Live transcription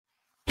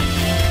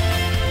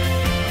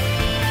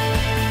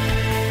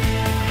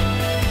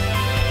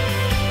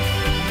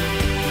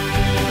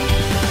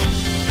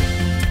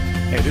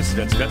This is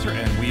Ed Stetzer,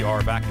 and we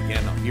are back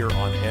again here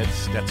on Ed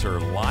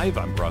Stetzer Live.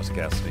 I'm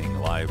broadcasting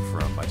live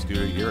from my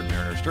studio here at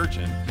Mariners Church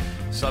in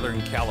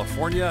Southern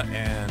California,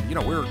 and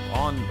we're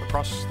on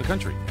across the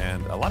country.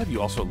 And a lot of you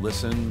also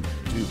listen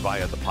to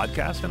via the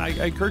podcast, and I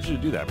encourage you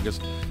to do that because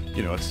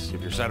it's, if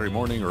you're Saturday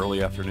morning or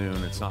early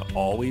afternoon, it's not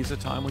always a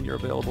time when you're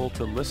available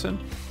to listen.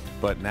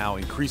 But now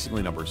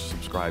increasingly numbers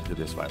subscribe to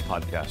this via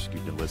podcast. You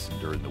can listen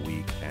during the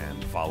week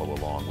and follow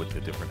along with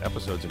the different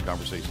episodes and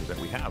conversations that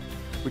we have.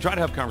 We try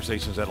to have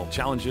conversations that'll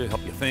challenge you,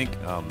 help you think,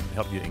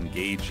 help you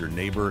engage your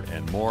neighbor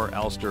and more.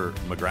 Alistair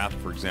McGrath,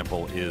 for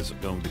example, is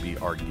going to be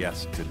our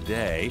guest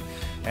today.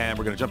 And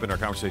we're going to jump into our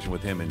conversation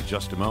with him in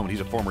just a moment.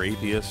 He's a former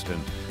atheist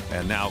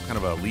and now kind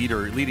of a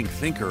leading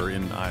thinker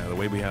in the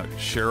way we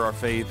share our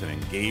faith and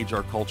engage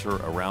our culture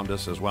around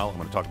us as well. I'm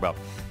going to talk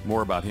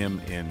more about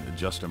him in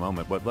just a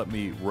moment. But let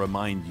me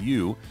remind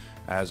you,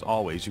 as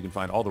always, you can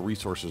find all the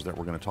resources that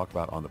we're going to talk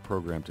about on the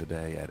program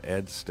today at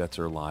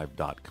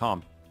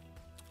edstetzerlive.com.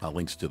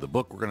 Links to the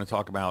book we're going to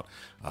talk about,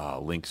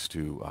 links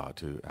to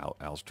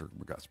Alistair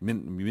McGrath's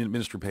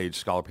ministry page,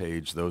 scholar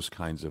page, those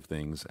kinds of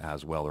things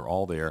as well are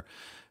all there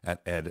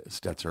at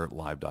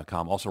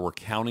edstetzerlive.com. Also, we're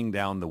counting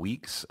down the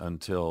weeks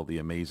until the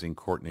amazing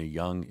Courtney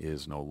Young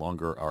is no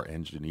longer our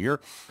engineer.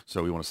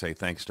 So we want to say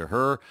thanks to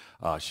her.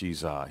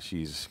 She's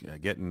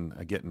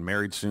getting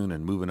married soon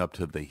and moving up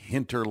to the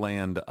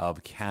hinterland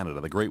of Canada,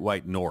 the Great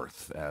White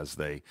North, as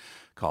they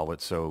call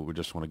it. So we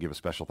just want to give a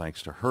special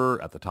thanks to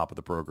her at the top of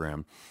the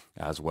program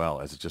as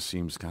well, as it just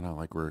seems kind of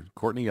like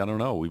Courtney, I don't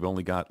know. We've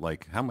only got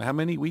like how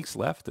many weeks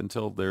left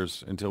until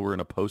we're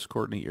in a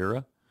post-Courtney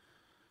era?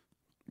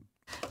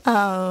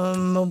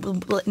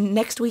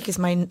 Next week is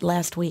my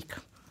last week.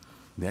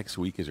 Next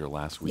week is your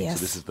last week. Yes.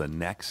 So this is the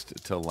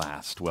next to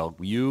last. Well,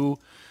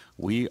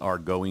 we are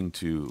going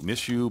to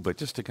miss you, but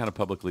just to kind of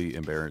publicly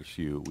embarrass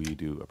you, we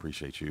do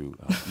appreciate you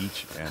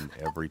each and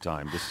every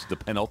time. This is the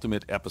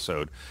penultimate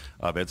episode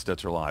of Ed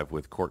Stetzer Live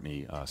with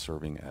Courtney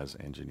serving as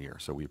engineer.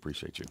 So we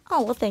appreciate you.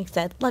 Oh, well, thanks,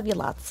 Ed. Love you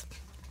lots.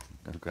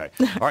 Okay.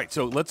 All right.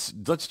 So let's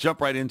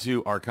jump right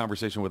into our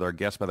conversation with our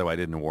guest. By the way, I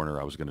didn't warn her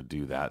I was going to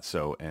do that.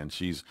 And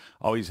she's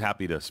always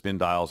happy to spin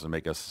dials and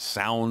make us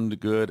sound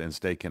good and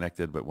stay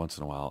connected. But once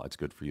in a while, it's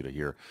good for you to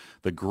hear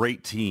the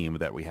great team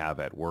that we have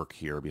at work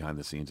here behind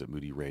the scenes at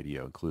Moody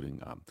Radio,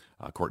 including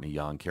Courtney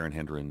Young, Karen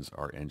Hendrens,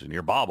 our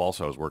engineer. Bob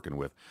also is working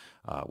with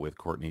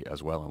Courtney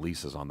as well, and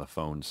Lisa's on the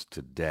phones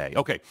today.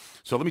 Okay,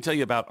 so let me tell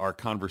you about our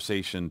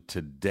conversation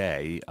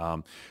today.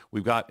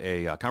 We've got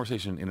a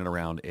conversation in and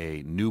around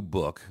a new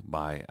book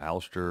by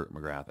Alistair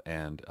McGrath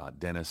and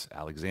Dennis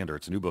Alexander.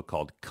 It's a new book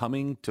called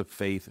Coming to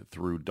Faith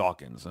Through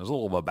Dawkins. And there's a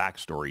little of a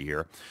backstory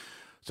here.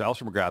 So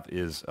Alistair McGrath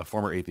is a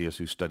former atheist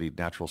who studied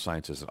natural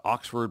sciences at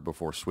Oxford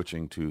before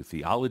switching to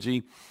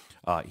theology.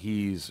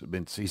 He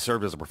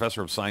served as a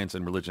professor of science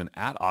and religion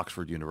at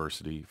Oxford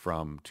University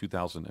from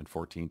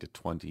 2014 to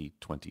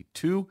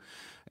 2022.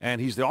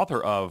 And he's the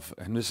author of,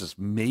 and this is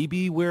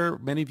maybe where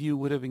many of you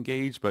would have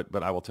engaged,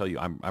 but I will tell you,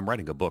 I'm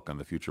writing a book on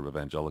the future of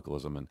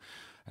evangelicalism,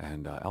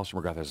 and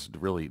Alistair McGrath has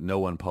really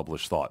no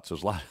unpublished thoughts. So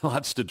there's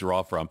lots to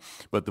draw from.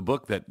 But the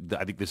book that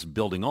I think this is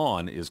building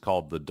on is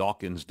called The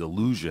Dawkins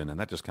Delusion, and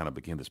that just kind of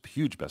became this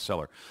huge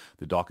bestseller.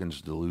 The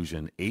Dawkins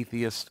Delusion,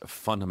 Atheist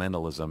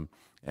Fundamentalism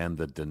and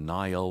the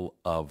Denial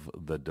of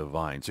the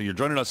Divine. So you're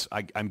joining us,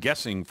 I'm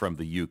guessing, from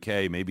the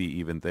UK, maybe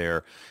even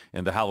there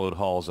in the hallowed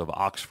halls of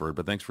Oxford.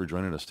 But thanks for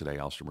joining us today,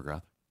 Alistair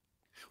McGrath.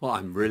 Well,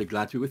 I'm really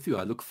glad to be with you.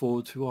 I look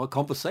forward to our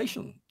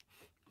conversation.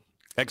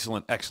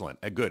 Excellent.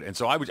 Good. And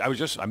so I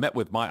met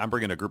with I'm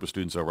bringing a group of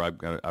students over.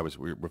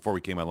 Before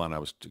we came online, I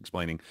was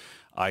explaining,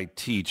 I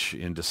teach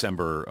in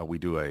December. We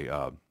do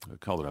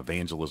called an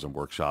evangelism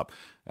workshop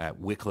at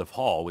Wycliffe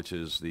Hall, which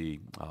is they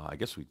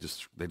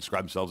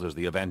describe themselves as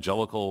the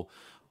evangelical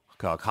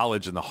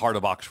college in the heart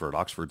of Oxford.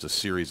 Oxford's a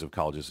series of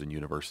colleges and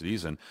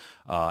universities.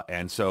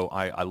 And so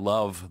I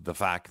love the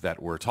fact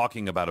that we're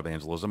talking about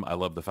evangelism. I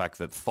love the fact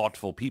that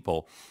thoughtful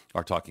people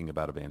are talking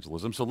about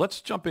evangelism. So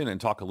let's jump in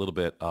and talk a little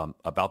bit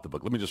about the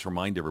book. Let me just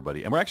remind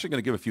everybody, and we're actually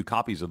going to give a few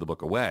copies of the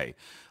book away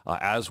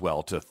as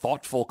well to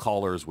thoughtful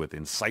callers with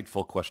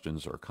insightful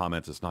questions or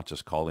comments. It's not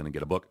just call in and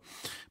get a book,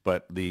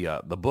 but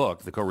the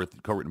book, the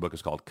co-written book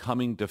is called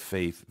Coming to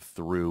Faith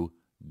Through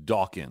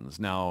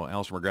Dawkins. Now,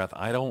 Alistair McGrath,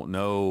 I don't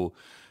know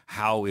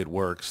how it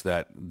works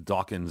that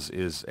Dawkins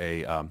is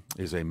a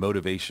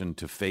motivation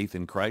to faith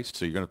in Christ.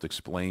 So you're going to have to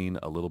explain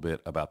a little bit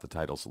about the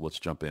title. So let's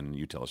jump in and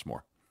you tell us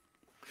more.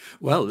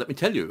 Well, let me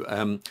tell you,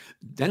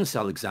 Dennis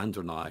Alexander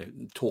and I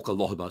talk a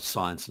lot about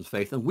science and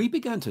faith, and we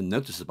began to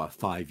notice about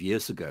 5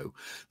 years ago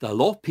that a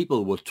lot of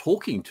people were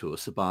talking to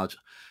us about,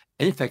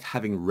 in fact,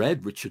 having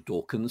read Richard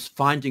Dawkins,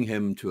 finding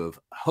him to have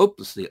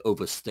hopelessly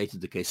overstated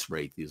the case for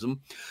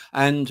atheism,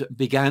 and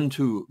began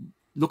to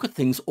look at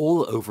things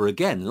all over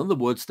again. In other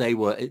words, they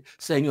were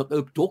saying,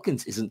 oh,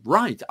 Dawkins isn't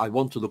right. I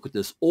want to look at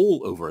this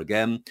all over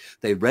again.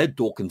 They read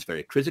Dawkins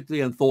very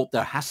critically and thought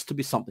there has to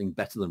be something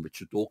better than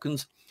Richard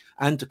Dawkins.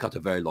 And to cut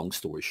a very long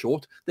story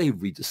short, they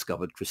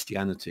rediscovered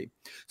Christianity.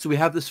 So we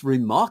have this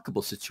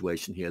remarkable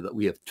situation here that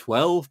we have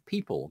 12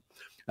 people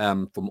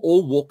from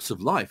all walks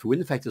of life, who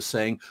in effect are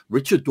saying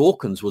Richard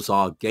Dawkins was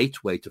our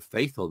gateway to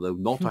faith, although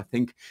not, I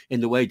think,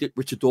 in the way that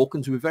Richard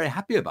Dawkins would be very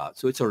happy about.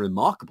 So it's a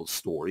remarkable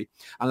story,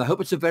 and I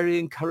hope it's a very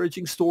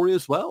encouraging story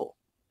as well.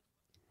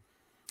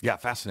 Yeah,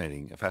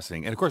 fascinating,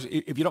 fascinating. And of course,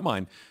 if you don't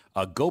mind,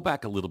 go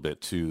back a little bit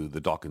to the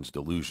Dawkins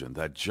delusion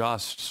that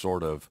just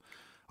sort of,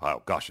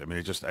 oh gosh, I mean,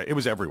 it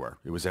was everywhere.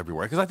 It was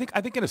everywhere. Because I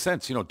think in a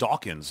sense,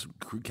 Dawkins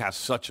cast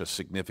such a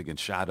significant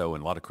shadow,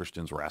 and a lot of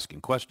Christians were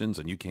asking questions,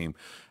 and you came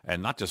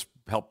and not just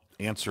helped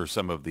answer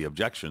some of the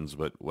objections,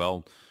 but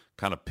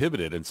kind of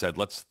pivoted and said,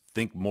 let's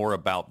think more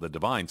about the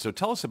divine. So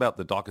tell us about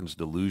the Dawkins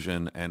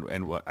delusion,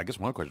 and what, I guess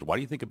one question, why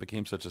do you think it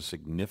became such a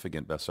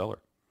significant bestseller?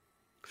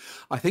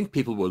 I think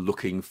people were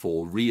looking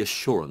for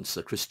reassurance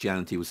that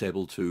Christianity was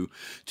able to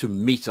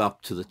meet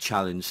up to the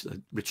challenge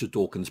that Richard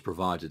Dawkins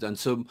provided. And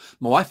so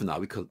my wife and I,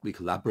 we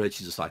collaborated.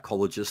 She's a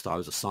psychologist. I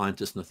was a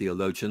scientist and a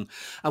theologian.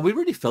 And we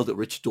really felt that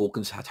Richard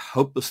Dawkins had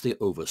hopelessly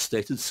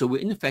overstated. So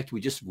in effect,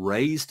 we just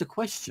raised a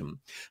question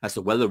as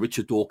to whether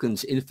Richard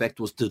Dawkins, in effect,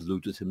 was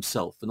deluded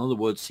himself. In other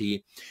words,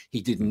 he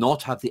did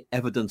not have the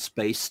evidence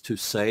base to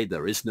say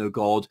there is no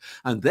God.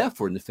 And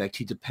therefore, in effect,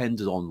 he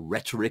depended on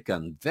rhetoric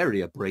and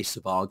very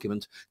abrasive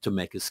argument to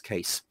make his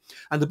case.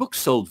 And the book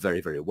sold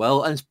very, very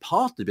well, and it's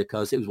partly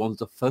because it was one of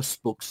the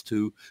first books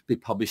to be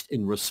published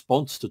in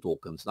response to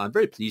Dawkins. And I'm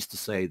very pleased to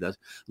say that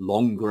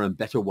longer and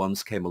better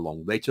ones came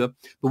along later,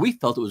 but we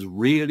felt it was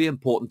really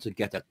important to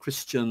get a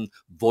Christian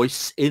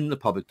voice in the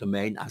public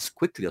domain as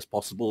quickly as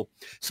possible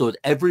so that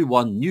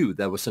everyone knew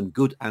there were some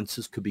good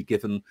answers could be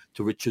given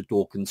to Richard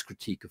Dawkins'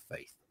 critique of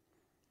faith.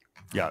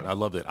 Yeah, I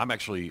love it. I'm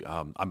actually,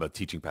 I'm a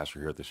teaching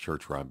pastor here at this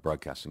church where I'm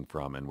broadcasting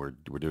from, and we're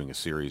doing a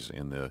series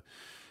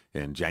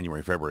in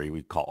January, February.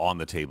 We call On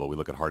the Table. We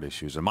look at hard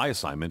issues. And my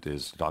assignment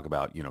is to talk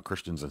about,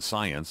 Christians and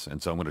science.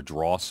 And so I'm going to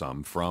draw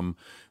some from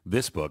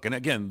this book. And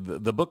again,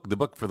 the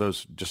book for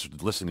those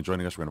just listening and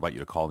joining us, we're going to invite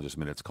you to call in just a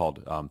minute. It's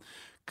called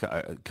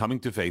Coming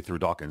to Faith through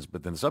Dawkins.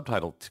 But then the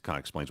subtitle kind of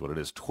explains what it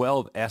is.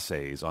 12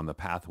 essays on the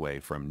pathway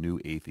from new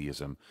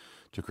atheism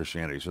to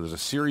Christianity. So there's a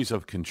series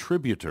of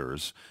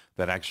contributors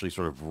that actually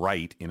sort of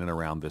write in and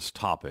around this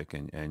topic,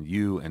 and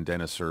you and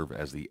Dennis serve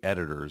as the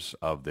editors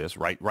of this,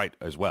 write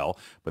as well,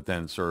 but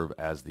then serve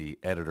as the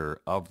editor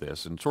of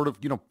this, and sort of,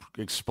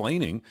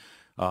 explaining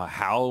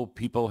how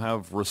people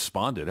have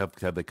responded,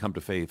 have they come to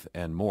faith,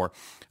 and more.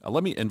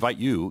 Let me invite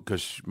you,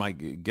 because my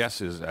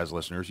guess is, as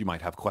listeners, you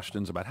might have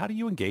questions about how do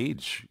you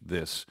engage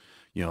this,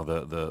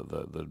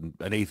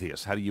 an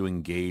atheist. How do you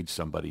engage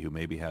somebody who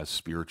maybe has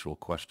spiritual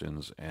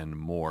questions and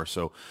more?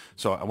 So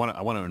I want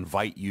to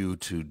invite you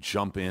to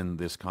jump in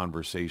this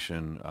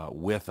conversation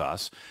with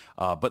us.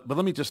 But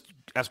let me just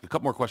ask a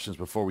couple more questions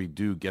before we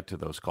do get to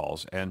those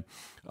calls. And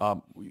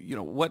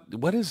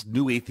what is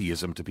new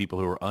atheism to people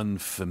who are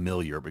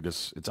unfamiliar?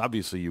 Because it's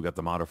obviously you got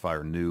the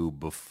modifier new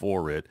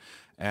before it.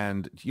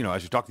 And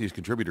as you talk to these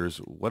contributors,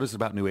 what is it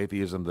about new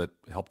atheism that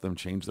helped them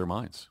change their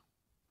minds?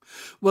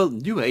 Well,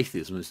 new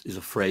atheism is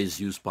a phrase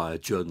used by a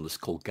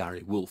journalist called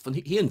Gary Wolfe, and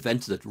he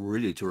invented it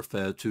really to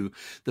refer to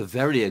the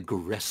very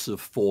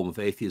aggressive form of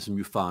atheism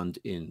you find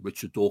in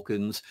Richard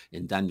Dawkins,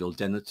 in Daniel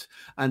Dennett,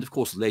 and of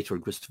course later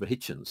in Christopher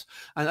Hitchens.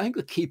 And I think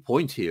the key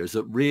point here is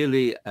that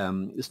really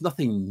there's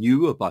nothing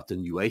new about the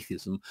new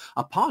atheism,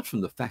 apart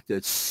from the fact that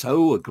it's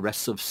so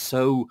aggressive,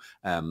 so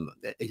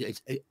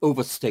it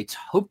overstates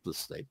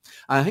hopelessly.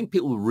 And I think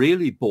people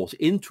really bought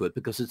into it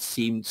because it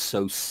seemed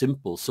so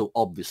simple, so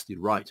obviously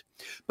right.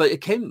 But I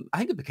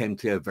think it became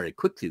clear very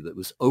quickly that it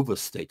was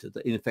overstated,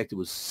 that in effect it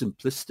was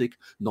simplistic,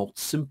 not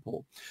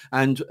simple.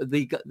 And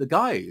the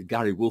guy,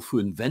 Gary Wolfe, who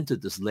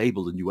invented this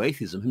label, the New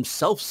Atheism,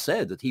 himself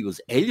said that he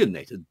was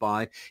alienated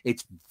by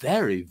its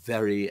very,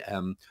 very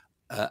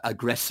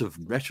aggressive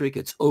rhetoric,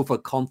 its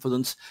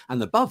overconfidence,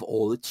 and above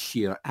all, its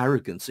sheer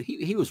arrogance. So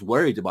he was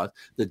worried about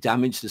the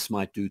damage this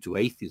might do to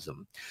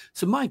atheism.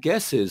 So my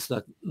guess is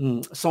that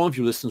some of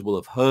you listeners will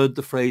have heard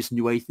the phrase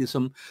new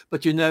atheism,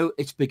 but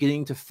it's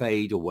beginning to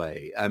fade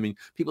away. I mean,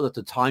 people at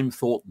the time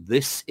thought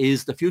this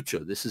is the future.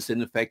 This is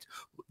in effect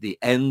the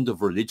end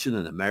of religion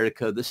in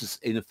America. This is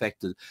in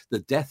effect the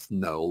death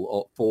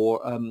knell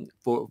for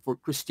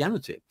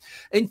Christianity.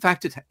 In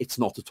fact, it's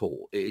not at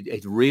all.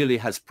 It really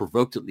has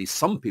provoked at least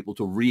some people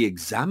to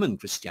re-examine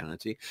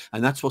Christianity,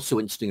 and that's what's so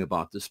interesting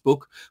about this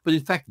book. But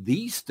in fact,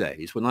 these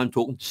days, when I'm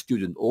talking to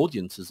student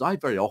audiences, I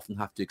very often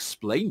have to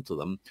explain to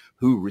them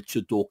who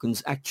Richard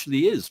Dawkins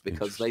actually is,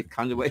 because they've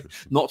kind of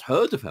not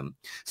heard of him.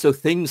 So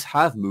things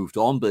have moved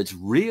on, but it's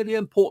really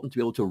important to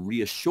be able to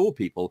reassure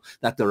people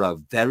that there are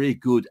very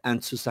good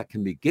answers that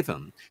can be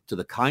given to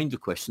the kind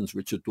of questions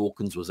Richard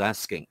Dawkins was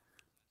asking.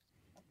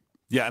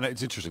 Yeah, and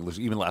it's interesting.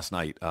 Even last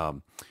night,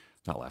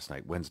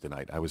 Wednesday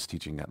night, I was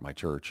teaching at my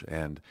church,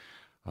 and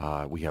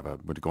we're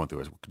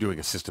doing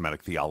a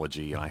systematic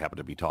theology, and I happen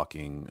to be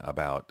talking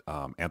about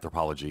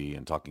anthropology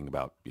and talking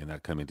about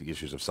coming to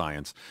issues of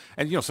science.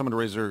 And someone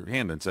raised their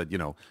hand and said,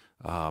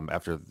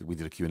 after we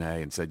did a Q&A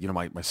and said,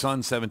 my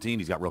son's 17.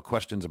 He's got real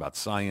questions about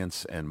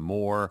science and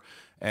more.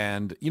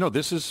 And,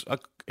 this is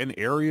an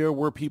area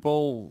where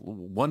people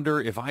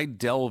wonder if I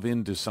delve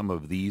into some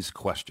of these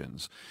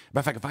questions. Matter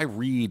of fact, if I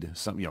read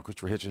some,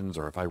 Christopher Hitchens,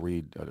 or if I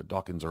read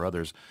Dawkins or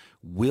others,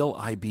 will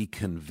I be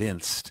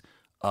convinced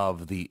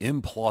of the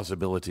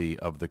implausibility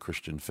of the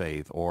Christian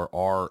faith, or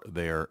are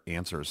there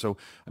answers? So,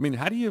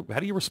 how do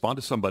you respond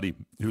to somebody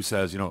who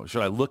says,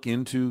 should I look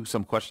into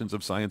some questions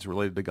of science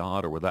related to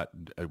God, or will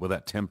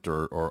that tempt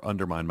or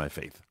undermine my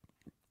faith?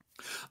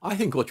 I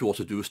think what you ought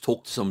to do is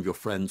talk to some of your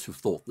friends who've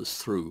thought this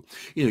through.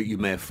 You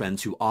may have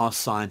friends who are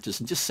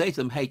scientists, and just say to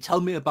them, hey, tell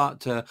me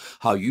about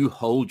how you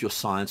hold your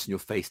science and your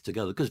faith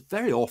together. Because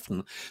very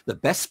often the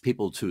best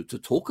people to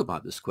talk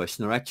about this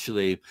question are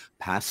actually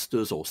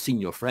pastors or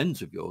senior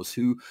friends of yours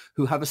who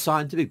have a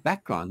scientific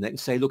background. They can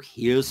say, look,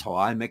 here's how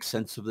I make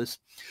sense of this.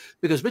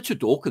 Because Richard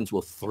Dawkins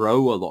will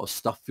throw a lot of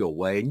stuff your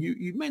way, and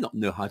you may not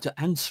know how to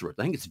answer it.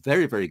 I think it's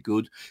very, very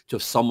good to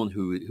have someone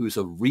who's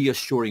a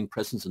reassuring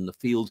presence in the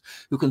field,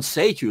 who can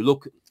say to you,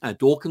 look,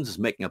 Dawkins is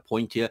making a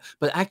point here,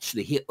 but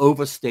actually he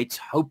overstates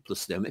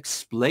hopelessly, and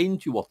explain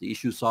to you what the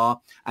issues are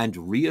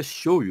and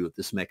reassure you that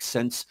this makes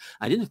sense,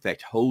 and in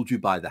effect hold you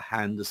by the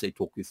hand as they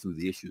talk you through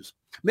the issues.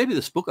 Maybe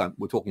this book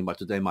we're talking about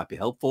today might be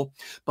helpful,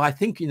 but I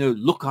think,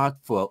 look out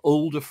for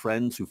older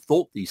friends who've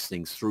thought these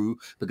things through,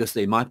 because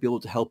they might be able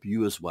to help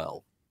you as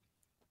well.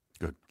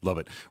 Good. Love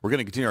it. We're going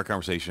to continue our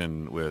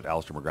conversation with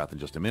Alister McGrath in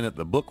just a minute.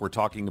 The book we're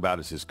talking about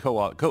is his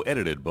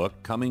co-edited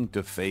book, Coming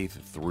to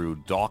Faith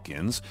Through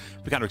Dawkins.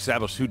 We kind of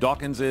established who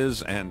Dawkins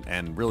is,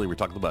 and really we're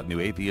talking about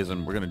new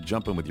atheism. We're going to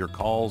jump in with your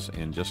calls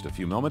in just a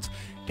few moments.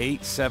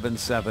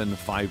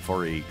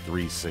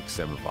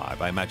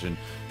 877-548-3675. I imagine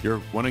you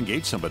want to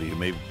engage somebody who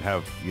may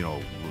have,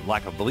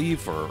 lack of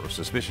belief or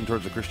suspicion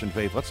towards the Christian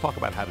faith. Let's talk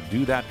about how to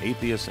do that.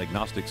 Atheists,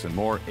 agnostics, and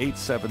more.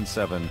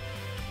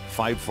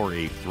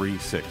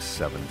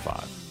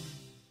 877-548-3675.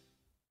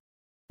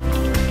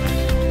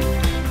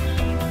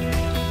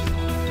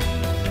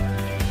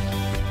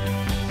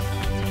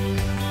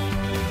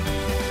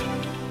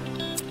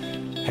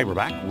 Hey, we're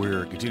back.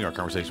 We're continuing our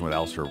conversation with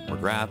Alister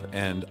McGrath,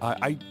 and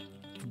I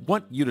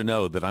want you to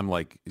know that I'm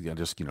like,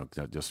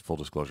 just full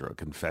disclosure, a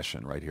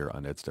confession right here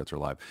on Ed Stetzer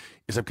Live,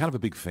 is I'm kind of a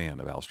big fan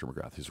of Alister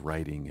McGrath. His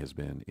writing has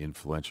been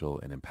influential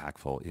and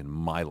impactful in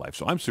my life.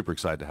 So I'm super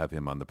excited to have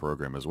him on the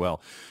program as well.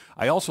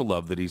 I also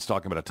love that he's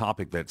talking about a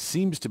topic that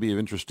seems to be of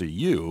interest to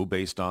you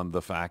based on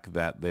the fact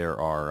that there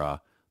are a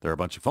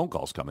bunch of phone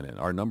calls coming in.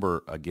 Our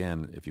number,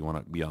 again, if you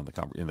want to be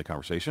in the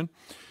conversation,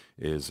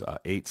 is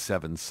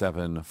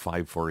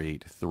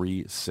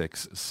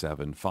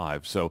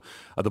 877-548-3675. So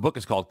the book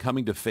is called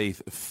Coming to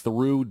Faith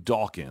Through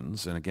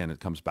Dawkins. And again, it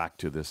comes back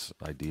to this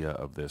idea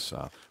of this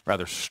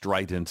rather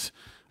strident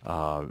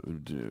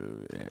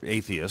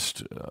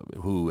atheist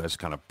who has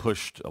kind of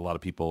pushed a lot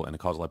of people and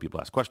caused a lot of people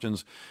to ask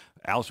questions.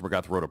 Alister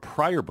McGrath wrote a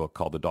prior book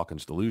called The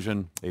Dawkins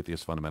Delusion,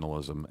 Atheist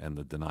Fundamentalism and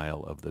the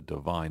Denial of the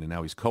Divine. And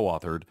now he's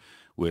co-edited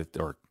with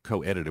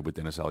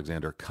Dennis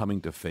Alexander,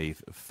 Coming to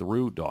Faith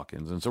Through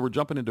Dawkins. And so we're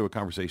jumping into a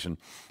conversation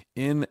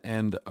in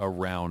and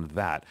around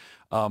that.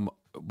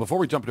 Before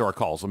we jump into our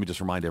calls, let me just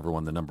remind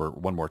everyone the number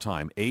one more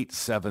time,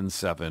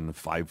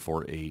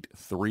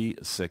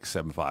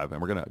 877-548-3675.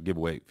 And we're going to give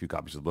away a few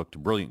copies of the book to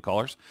brilliant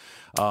callers.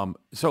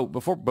 So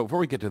before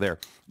we get to there,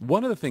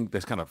 one of the things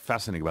that's kind of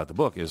fascinating about the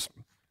book is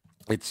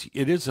it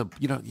is a,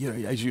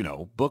 as you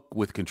know, book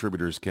with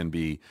contributors can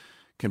be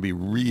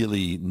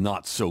really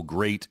not so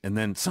great, and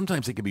then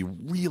sometimes it can be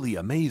really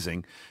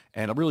amazing,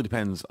 and it really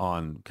depends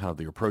on kind of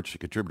the approach to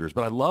contributors.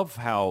 But I love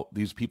how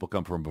these people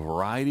come from a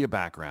variety of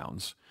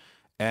backgrounds,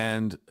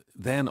 and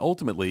then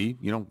ultimately,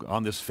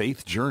 on this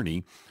faith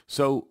journey.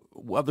 So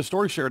of the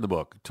stories shared in the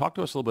book, talk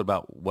to us a little bit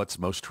about what's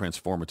most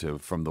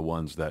transformative from the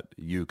ones that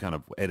you kind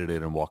of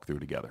edited and walked through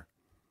together.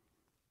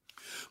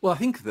 Well, I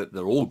think that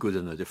they're all good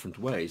in their different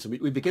ways. I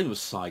mean, we begin with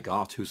Cy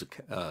Gart, who's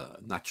a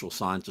natural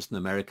scientist in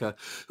America,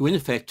 who in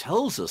effect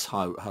tells us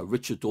how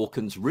Richard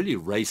Dawkins really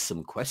raised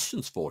some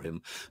questions for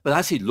him. But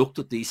as he looked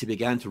at these, he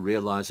began to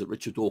realize that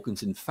Richard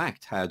Dawkins, in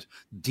fact, had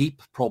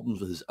deep problems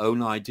with his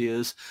own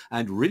ideas,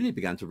 and really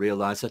began to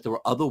realize that there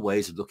were other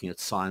ways of looking at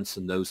science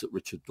than those that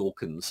Richard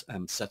Dawkins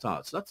set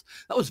out. So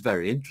that was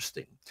very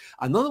interesting.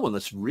 Another one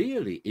that's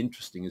really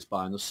interesting is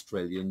by an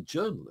Australian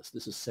journalist.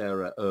 This is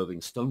Sarah Irving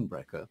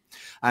Stonebreaker.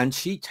 And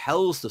she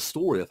tells the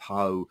story of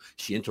how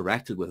she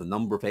interacted with a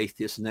number of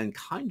atheists and then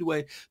kind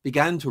of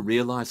began to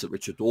realize that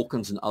Richard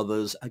Dawkins and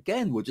others,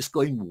 again, were just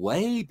going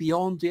way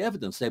beyond the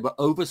evidence. They were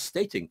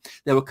overstating.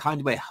 They were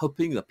kind of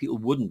hoping that people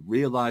wouldn't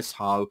realize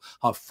how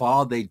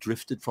far they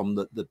drifted from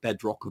the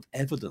bedrock of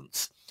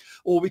evidence.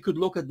 Or we could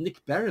look at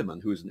Nick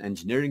Berryman, who is an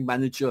engineering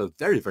manager, a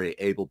very, very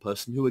able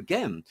person who,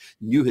 again,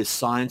 knew his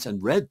science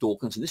and read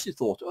Dawkins and initially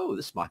thought, oh,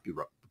 this might be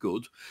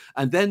good,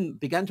 and then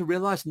began to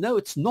realize, no,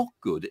 it's not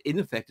good. In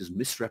effect, is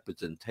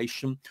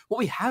misrepresentation. What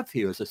we have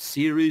here is a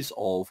series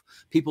of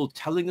people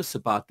telling us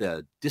about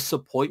their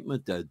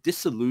disappointment, their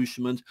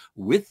disillusionment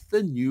with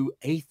the new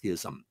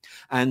atheism,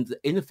 and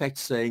in effect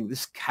saying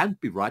this can't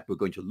be right. We're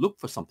going to look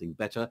for something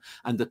better.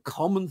 And the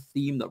common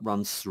theme that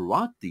runs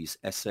throughout these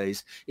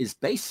essays is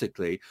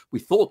basically, we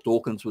thought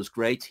Dawkins was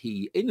great.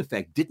 He, in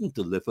effect, didn't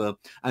deliver.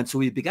 And so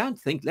we began to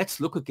think, let's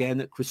look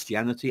again at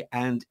Christianity,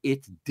 and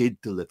it did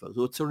deliver.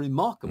 So it's a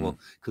remarkable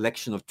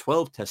collection of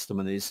 12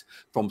 testimonies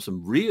from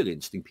some really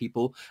interesting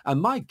people. And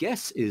my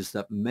guess is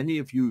that many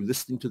of you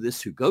listening to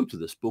this who go to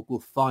this book will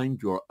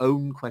find your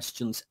own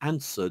questions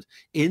answered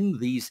in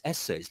these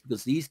essays,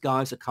 because these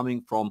guys are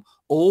coming from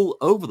all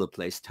over the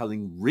place,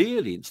 telling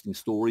really interesting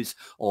stories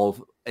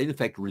of, in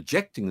effect,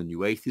 rejecting the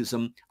new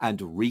atheism and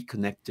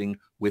reconnecting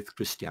with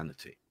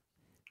Christianity.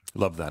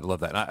 Love that.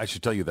 Love that. And I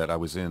should tell you that I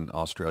was in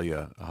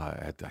Australia.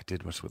 I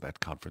did what's with that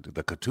conference,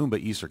 the Katoomba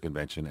Easter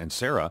Convention, and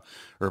Sarah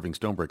Irving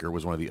Stonebreaker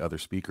was one of the other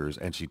speakers,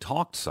 and she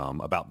talked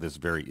some about this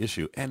very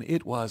issue, and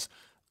it was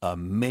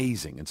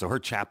amazing. And so her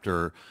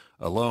chapter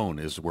alone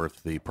is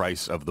worth the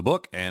price of the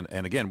book. And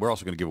again, we're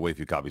also going to give away a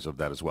few copies of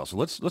that as well. So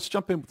let's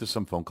jump into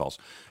some phone calls.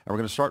 And we're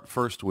going to start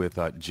first with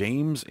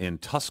James in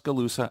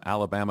Tuscaloosa,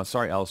 Alabama.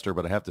 Sorry, Alistair,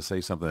 but I have to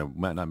say something that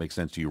might not make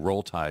sense to you.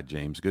 Roll Tide,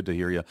 James. Good to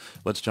hear you.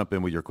 Let's jump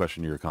in with your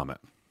question or your comment.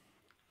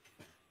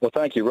 Well,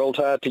 thank you. Roll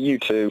Tide to you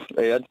too,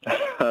 Ed.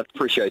 I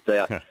appreciate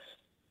that.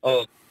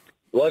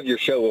 Love your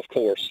show, of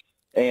course.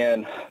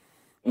 And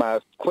my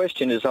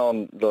question is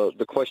on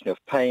the question of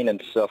pain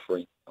and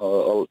suffering.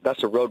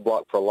 That's a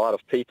roadblock for a lot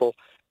of people.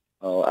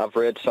 I've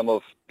read some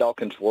of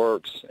Dawkins'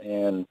 works,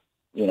 and,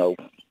 you know,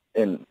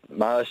 in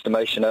my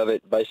estimation of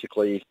it,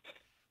 basically,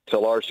 to a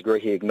large degree,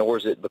 he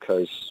ignores it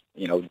because,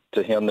 you know,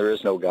 to him there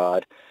is no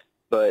God.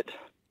 But,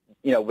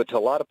 you know, but to a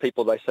lot of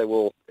people, they say,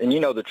 well, and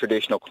you know the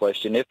traditional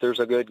question, if there's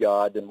a good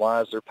God, then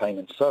why is there pain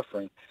and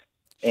suffering?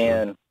 Sure.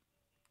 And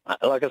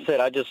like I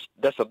said,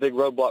 that's a big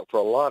roadblock for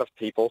a lot of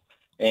people.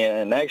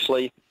 And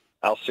actually,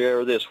 I'll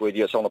share this with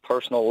you. It's on a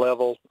personal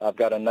level. I've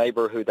got a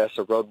neighbor who that's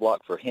a roadblock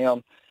for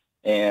him.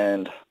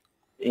 And,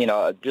 you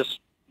know, just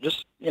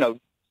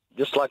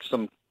like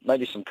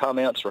maybe some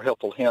comments or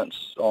helpful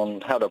hints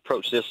on how to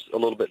approach this a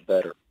little bit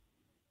better.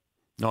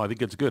 No, I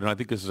think it's good, and I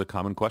think this is a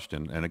common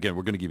question. And again,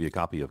 we're going to give you a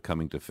copy of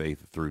Coming to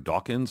Faith through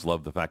Dawkins.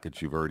 Love the fact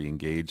that you've already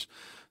engaged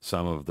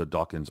some of the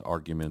Dawkins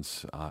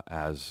arguments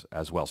as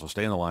well. So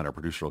stay on the line. Our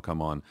producer will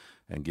come on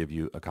and give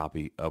you a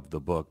copy of the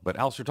book. But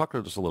Alistair, talk to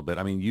us a little bit.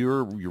 I mean,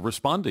 you're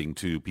responding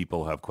to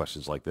people who have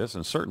questions like this,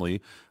 and certainly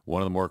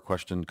one of the more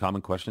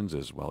common questions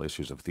is, well,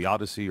 issues of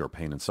theodicy or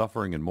pain and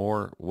suffering and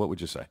more. What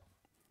would you say?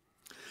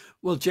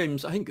 Well,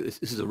 James, I think this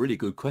is a really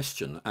good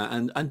question,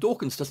 and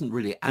Dawkins doesn't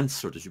really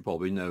answer it, as you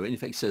probably know. In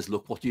fact, he says,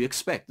 look, what do you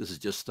expect? This is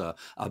just a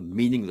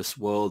meaningless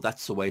world.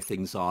 That's the way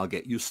things are.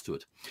 Get used to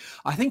it.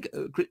 I think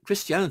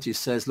Christianity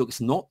says, look, it's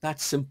not that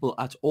simple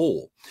at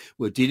all.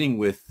 We're dealing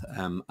with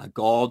a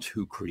God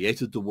who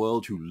created the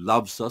world, who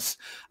loves us,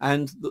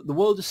 and the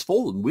world is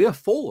fallen. We are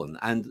fallen,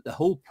 and the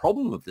whole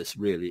problem of this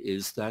really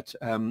is that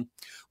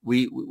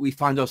we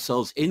find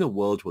ourselves in a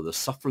world where there's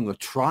suffering. We're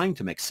trying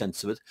to make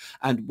sense of it,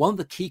 and one of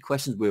the key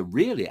questions we're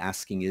really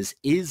asking is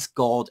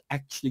God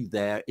actually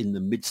there in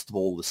the midst of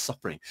all the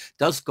suffering?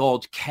 Does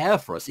God care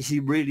for us? Is he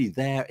really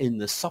there in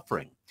the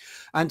suffering?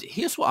 And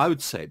here's what I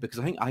would say, because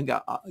I think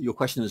your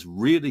question is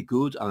really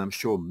good, and I'm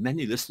sure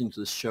many listening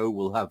to this show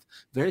will have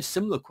very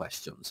similar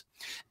questions.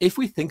 If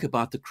we think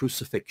about the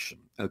crucifixion,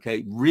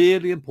 okay,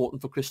 really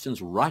important for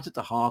Christians, right at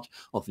the heart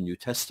of the New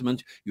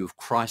Testament, you have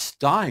Christ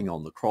dying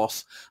on the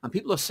cross, and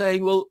people are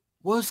saying, well,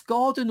 where's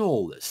God in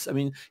all this? I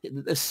mean,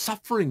 there's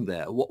suffering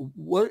there.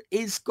 Where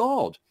is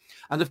God?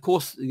 And of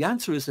course, the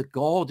answer is that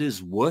God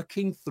is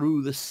working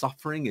through the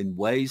suffering in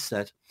ways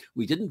that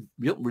we don't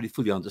really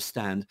fully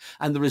understand.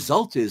 And the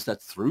result is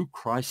that through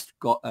Christ,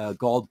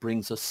 God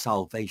brings us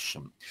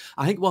salvation.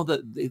 I think one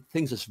of the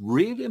things that's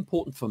really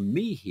important for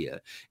me here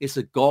is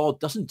that God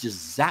doesn't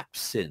just zap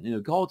sin. You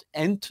know, God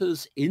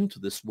enters into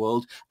this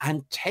world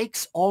and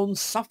takes on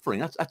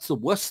suffering. That's the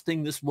worst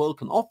thing this world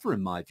can offer,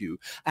 in my view.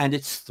 And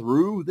it's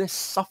through this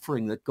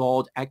suffering that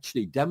God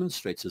actually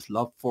demonstrates his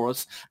love for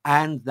us,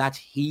 and that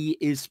he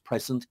is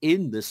present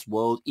in this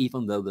world,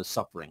 even though there's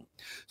suffering.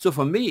 So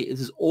for me, it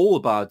is all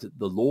about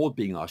the Lord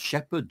being our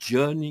shepherd,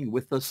 journeying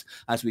with us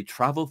as we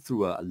travel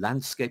through a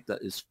landscape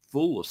that is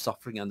full of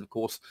suffering. And of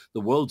course,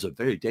 the world's a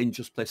very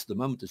dangerous place at the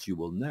moment, as you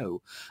will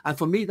know. And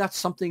for me, that's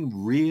something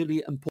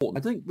really important.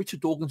 I think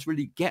Richard Dawkins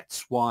really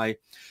gets why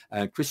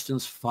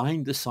Christians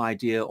find this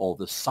idea of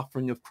the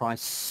suffering of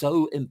Christ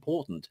so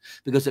important,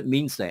 because it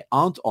means they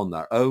aren't on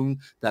their own,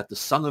 that the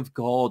Son of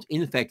God,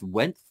 in effect,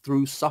 went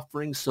through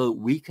suffering so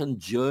we can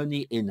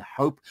journey in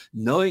hope,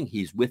 knowing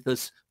he's with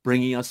us,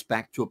 bringing us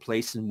back to a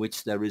place in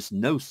which there is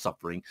no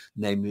suffering,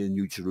 namely the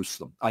New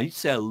Jerusalem. I need to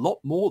say a lot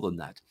more than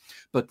that,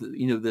 but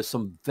you know, there's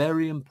some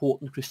very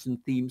important Christian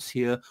themes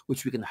here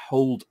which we can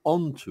hold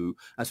on to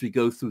as we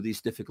go through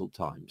these difficult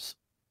times.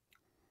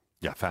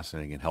 Yeah,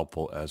 fascinating and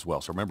helpful as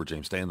well. So remember,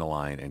 James, stay in the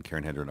line, and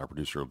Karen Hendren, our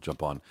producer, will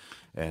jump on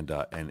and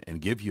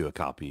give you a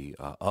copy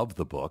of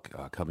the book,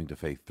 Coming to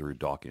Faith Through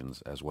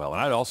Dawkins as well.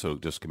 And I'd also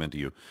just commend to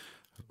you,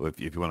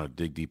 if you want to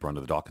dig deeper into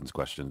the Dawkins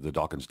question, the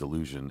Dawkins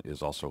delusion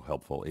is also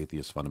helpful,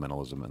 Atheist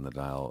Fundamentalism and the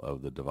Denial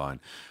of the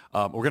Divine.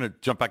 We're going to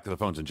jump back to the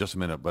phones in just a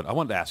minute, but I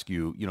wanted to ask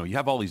you, you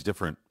have all these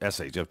different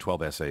essays. You have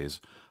 12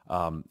 essays.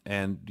 And,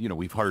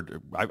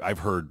 I've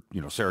heard,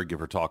 Sarah give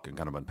her talk and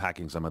kind of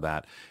unpacking some of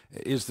that.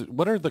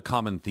 What are the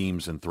common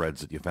themes and threads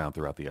that you found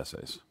throughout the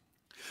essays?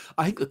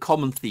 I think the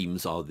common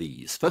themes are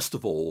these. First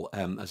of all,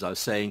 as I was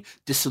saying,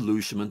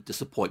 disillusionment,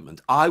 disappointment.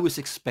 I was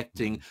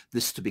expecting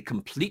this to be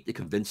completely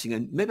convincing,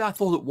 and maybe I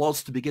thought it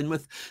was to begin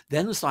with.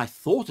 Then as I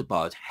thought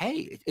about,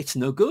 hey, it's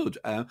no good.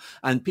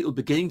 And people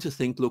beginning to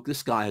think, look,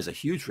 this guy has a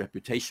huge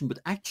reputation, but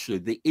actually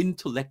the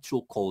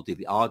intellectual quality of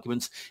the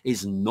arguments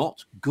is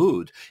not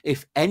good.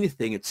 If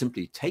anything, it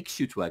simply takes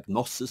you to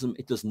agnosticism.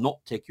 It does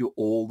not take you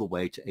all the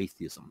way to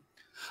atheism.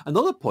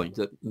 Another point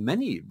that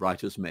many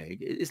writers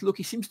made is, look,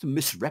 he seems to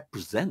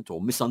misrepresent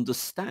or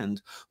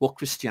misunderstand what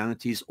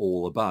Christianity is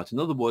all about. In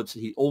other words,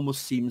 he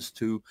almost seems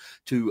to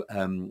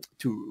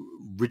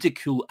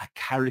ridicule a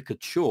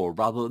caricature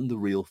rather than the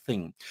real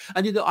thing.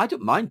 And, I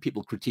don't mind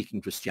people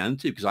critiquing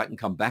Christianity because I can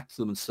come back to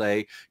them and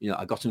say,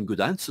 I got some good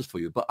answers for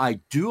you. But I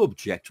do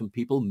object when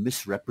people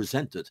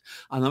misrepresent it.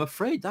 And I'm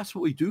afraid that's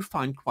what we do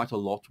find quite a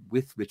lot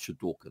with Richard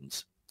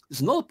Dawkins. There's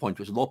another point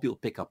which a lot of people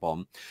pick up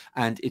on,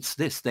 and it's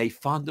this. They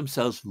find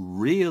themselves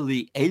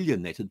really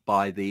alienated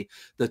by the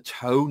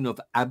tone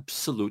of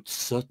absolute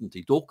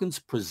certainty. Dawkins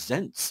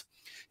presents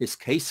his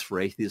case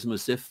for atheism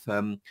as if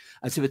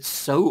it's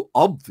so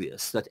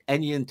obvious that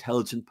any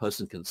intelligent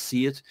person can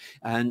see it,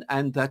 and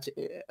that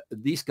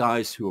these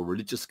guys who are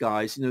religious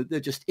guys, they're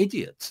just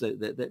idiots.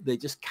 They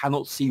just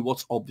cannot see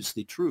what's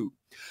obviously true.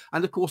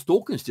 And of course,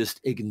 Dawkins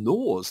just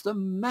ignores the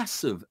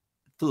massive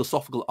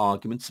philosophical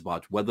arguments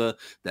about whether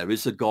there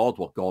is a God,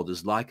 what God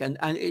is like, and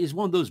it is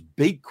one of those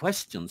big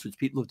questions which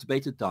people have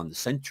debated down the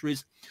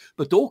centuries.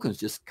 But Dawkins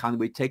just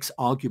kind of takes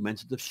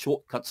argumentative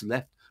shortcuts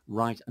left,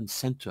 right, and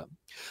center.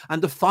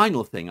 And the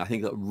final thing I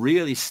think that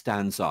really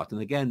stands out, and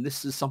again,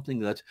 this is something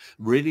that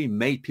really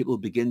made people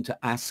begin to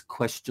ask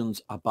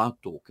questions about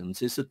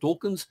Dawkins, is that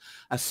Dawkins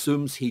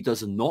assumes he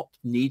does not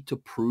need to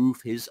prove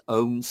his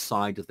own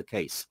side of the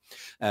case.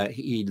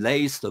 He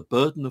lays the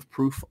burden of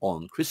proof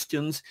on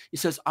Christians. He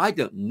says, I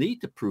don't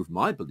need to prove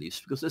my beliefs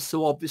because they're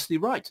so obviously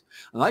right.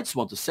 And I just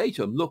want to say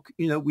to him, look,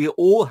 we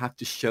all have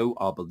to show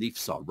our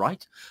beliefs are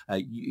right.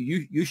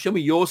 You show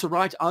me yours are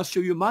right, I'll show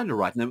you mine are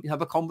right, and then we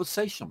have a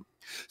conversation.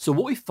 So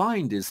what we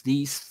find is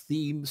these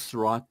themes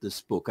throughout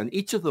this book, and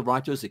each of the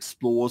writers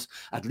explores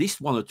at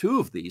least one or two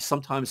of these,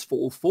 sometimes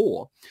all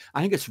four.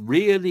 I think it's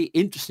really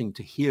interesting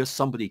to hear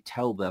somebody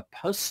tell their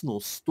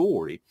personal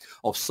story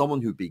of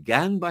someone who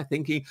began by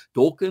thinking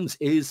Dawkins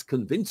is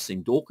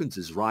convincing, Dawkins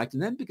is right,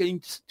 and then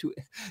beginning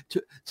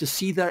to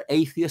see their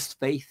atheist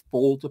faith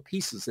fall to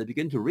pieces. They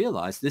begin to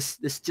realize this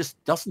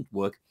just doesn't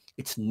work.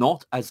 It's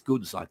not as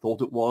good as I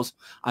thought it was.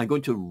 I'm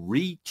going to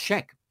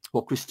recheck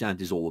what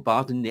Christianity is all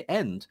about, and in the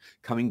end,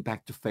 coming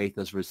back to faith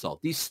as a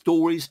result. These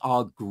stories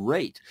are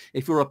great.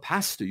 If you're a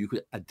pastor, you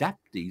could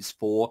adapt these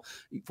for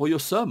your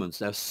sermons.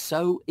 They're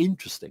so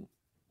interesting.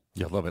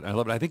 Yeah, I love it. I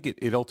love it. I think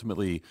it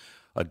ultimately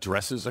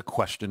addresses a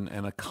question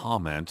and a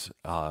comment.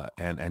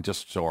 And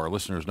just so our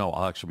listeners know,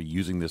 I'll actually be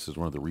using this as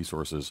one of the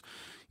resources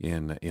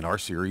in our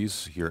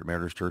series here at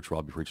Mariners Church, where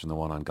I'll be preaching the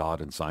one on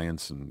God and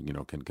science, and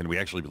can we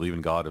actually believe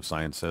in God if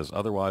science says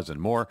otherwise,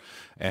 and more.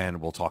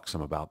 And we'll talk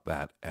some about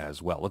that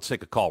as well. Let's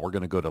take a call. We're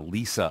going to go to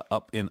Lisa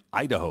up in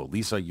Idaho.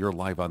 Lisa, you're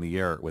live on the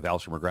air with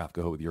Alistair McGrath.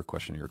 Go ahead with your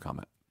question or your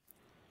comment.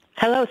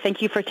 Hello.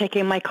 Thank you for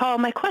taking my call.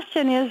 My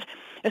question is,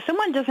 if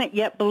someone doesn't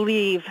yet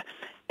believe,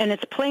 and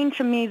it's plain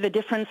to me the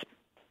difference,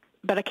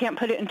 but I can't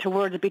put it into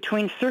words,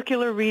 between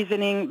circular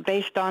reasoning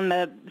based on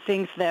the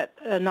things that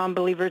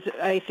non-believers,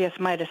 atheists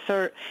might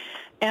assert,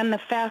 and the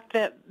fact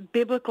that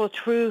biblical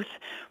truth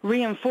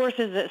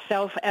reinforces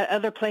itself at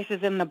other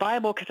places in the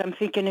Bible, because I'm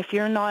thinking if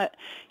you're not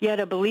yet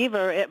a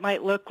believer, it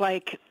might look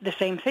like the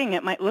same thing.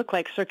 It might look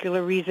like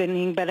circular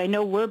reasoning, but I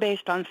know we're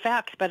based on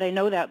facts, but I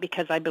know that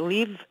because I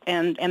believe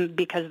and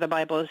because the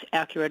Bible is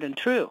accurate and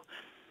true.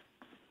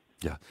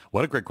 Yeah,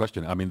 what a great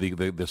question. I mean,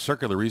 the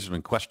circular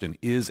reasoning question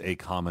is a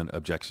common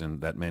objection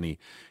that many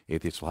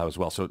atheists will have as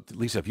well. So,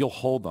 Lisa, if you'll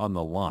hold on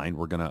the line,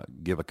 we're going to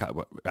give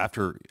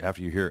after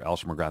you hear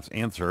Alistair McGrath's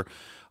answer,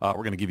 we're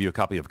going to give you a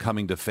copy of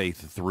Coming to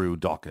Faith Through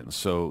Dawkins.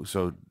 So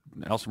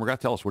Alistair McGrath,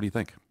 tell us, what do you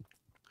think?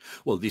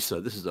 Well,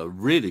 Lisa, this is a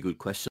really good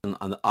question,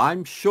 and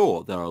I'm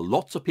sure there are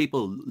lots of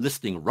people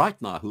listening right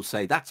now who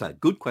say, that's a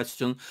good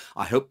question,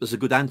 I hope there's a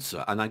good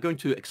answer, and I'm going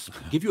to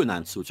give you an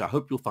answer which I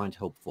hope you'll find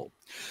helpful.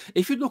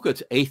 If you look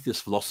at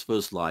atheist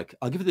philosophers like,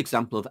 I'll give you the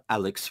example of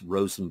Alex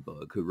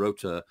Rosenberg, who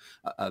wrote a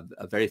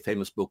very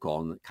famous book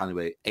on kind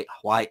of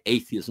why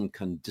atheism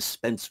can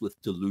dispense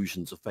with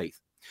delusions of faith.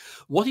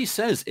 What he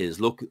says is,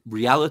 look,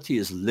 reality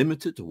is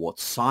limited to what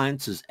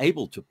science is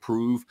able to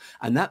prove,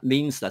 and that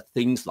means that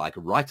things like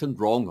right and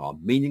wrong are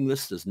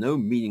meaningless. There's no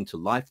meaning to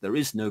life. There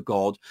is no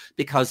God,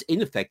 because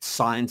in effect,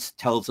 science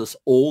tells us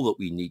all that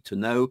we need to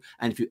know,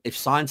 and if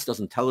science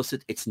doesn't tell us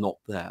it, it's not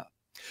there.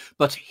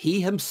 But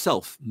he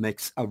himself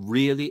makes a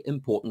really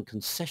important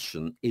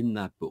concession in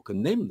that book,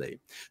 and namely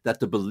that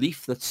the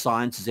belief that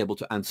science is able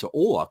to answer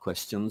all our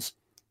questions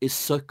is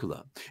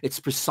circular. It's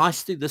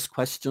precisely this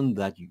question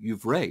that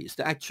you've raised.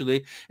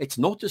 Actually, it's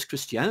not just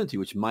Christianity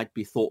which might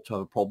be thought to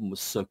have a problem with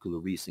circular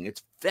reasoning.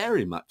 It's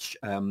very much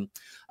a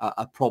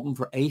problem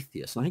for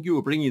atheists. And I think you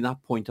were bringing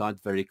that point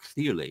out very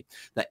clearly,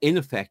 that in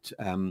effect,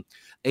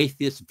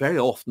 atheists very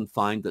often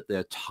find that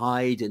they're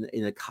tied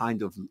in a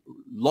kind of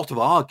lot of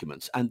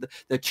arguments and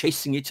they're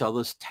chasing each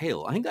other's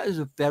tail. I think that is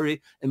a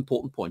very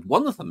important point.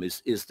 One of them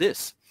is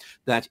this,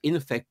 that in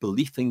effect,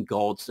 belief in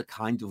God's a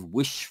kind of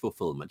wish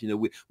fulfillment. You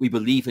know, we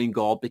believe in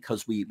God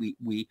because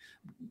we're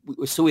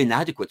so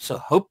inadequate, so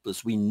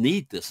hopeless. We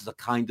need this as a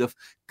kind of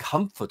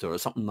comforter or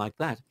something like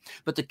that.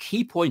 But the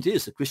key point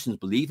is that Christians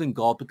believe in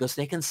God because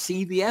they can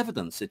see the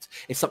evidence. It's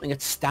something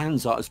that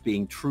stands out as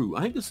being true.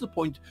 I think this is the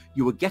point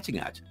you were getting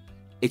at.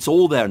 It's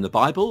all there in the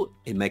Bible.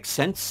 It makes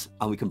sense,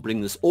 and we can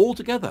bring this all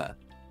together,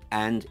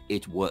 and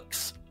it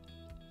works.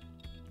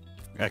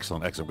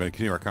 Excellent, excellent. We're going to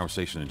continue our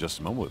conversation in just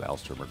a moment with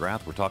Alistair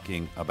McGrath. We're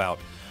talking about,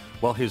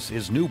 well,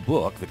 his new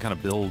book that kind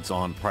of builds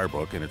on prior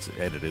book, and it's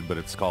edited, but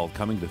it's called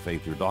Coming to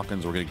Faith Through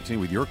Dawkins. We're going to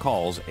continue with your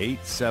calls,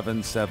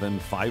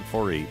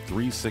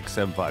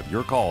 877-548-3675.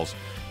 Your calls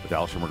with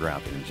Alistair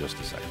McGrath in just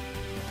a second.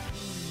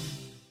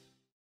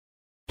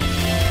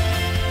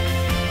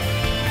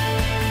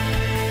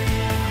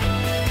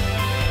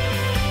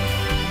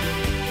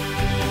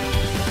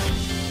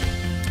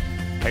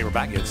 Hey, we're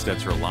back at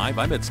Stetzer Live.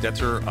 I'm Ed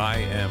Stetzer. I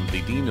am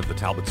the Dean of the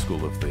Talbot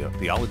School of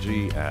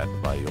Theology at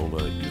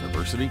Biola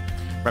University.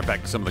 Right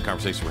back to some of the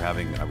conversations we're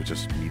having. I was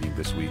just meeting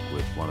this week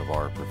with one of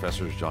our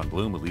professors, John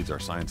Bloom, who leads our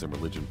Science and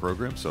Religion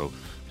program. So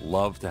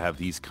love to have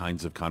these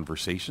kinds of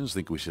conversations.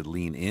 Think we should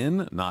lean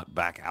in, not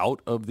back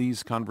out of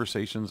these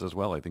conversations as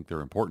well. I think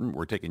they're important.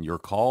 We're taking your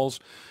calls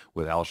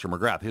with Alistair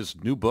McGrath. His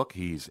new book,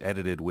 he's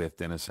edited with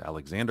Dennis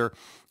Alexander.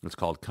 It's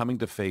called Coming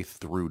to Faith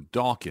Through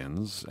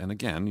Dawkins. And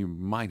again, you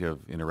might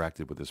have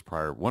interacted with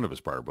one of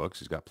his prior books.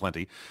 He's got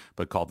plenty,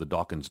 but called The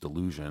Dawkins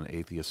Delusion,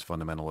 Atheist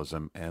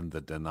Fundamentalism and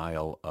the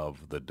Denial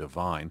of the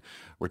Divine.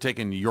 We're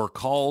taking your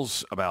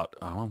calls about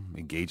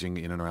engaging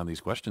in and around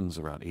these questions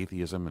around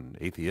atheism and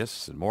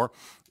atheists and more.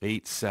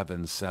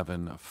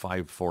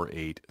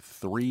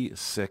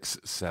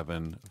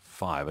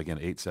 877-548-3675. Again,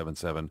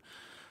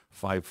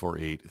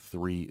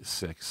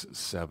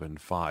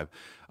 877-548-3675.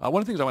 One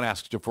of the things I want to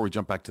ask before we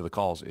jump back to the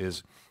calls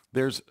is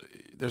there's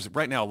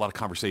right now a lot of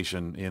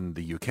conversation in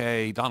the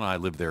UK. Don and I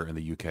lived there in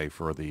the UK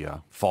for the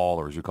fall,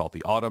 or as you call it,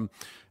 the autumn.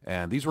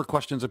 And these were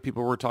questions that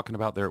people were talking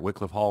about there at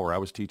Wycliffe Hall, where I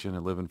was teaching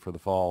and living for the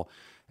fall.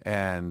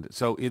 And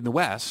so in the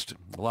West,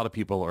 a lot of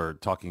people are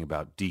talking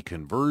about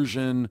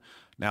deconversion.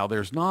 Now,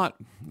 there's not.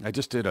 I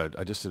just did a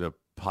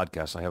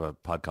podcast. I have a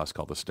podcast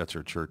called the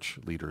Stetzer Church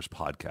Leaders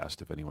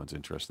Podcast. If anyone's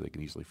interested, they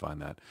can easily find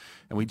that.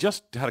 And we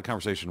just had a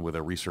conversation with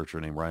a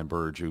researcher named Ryan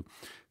Burge, who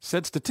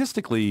said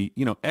statistically,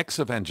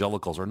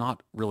 ex-evangelicals are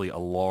not really a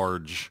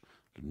large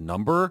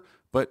number,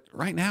 but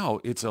right now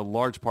it's a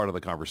large part of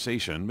the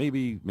conversation.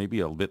 Maybe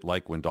a bit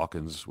like when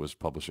Dawkins was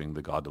publishing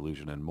The God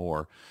Delusion and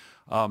more.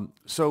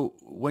 So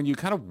when you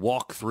kind of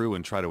walk through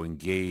and try to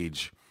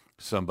engage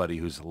somebody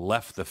who's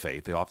left the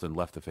faith, they often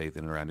left the faith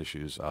in and around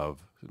issues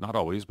of, not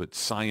always, but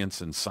science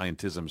and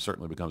scientism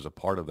certainly becomes a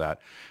part of that.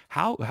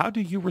 How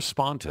do you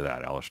respond to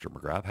that, Alistair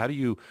McGrath? How do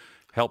you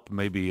help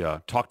maybe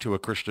talk to a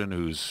Christian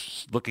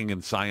who's looking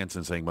in science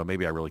and saying, well,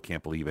 maybe I really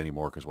can't believe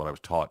anymore because what I was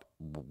taught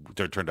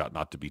turned out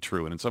not to be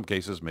true. And in some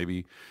cases,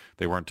 maybe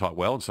they weren't taught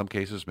well. In some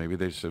cases, maybe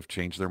they just have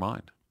changed their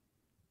mind.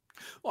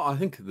 Well, I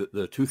think that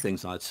there are two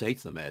things I'd say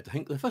to them, Ed. I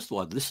think, first of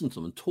all, I'd listen to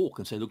them and talk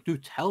and say, look, do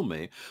tell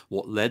me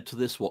what led to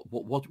this,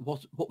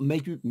 what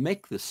made you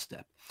make this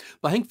step.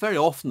 But I think very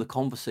often the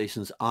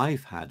conversations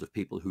I've had with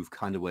people who've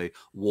kind of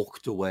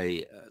walked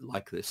away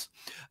like this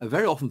are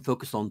very often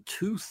focused on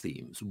two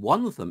themes.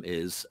 One of them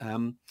is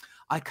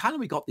I kind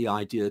of got the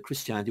idea that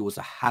Christianity was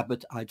a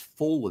habit I'd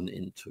fallen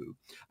into,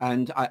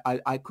 and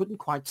I couldn't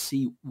quite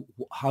see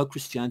how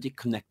Christianity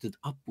connected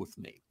up with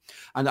me.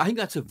 And I think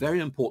that's a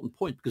very important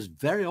point, because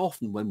very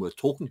often when we're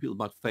talking to people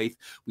about faith,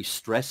 we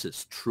stress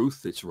its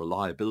truth, its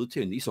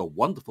reliability, and these are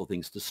wonderful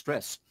things to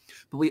stress.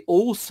 But we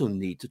also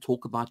need to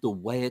talk about the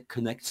way it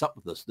connects up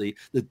with us, the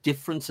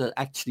difference it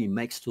actually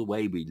makes to the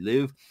way we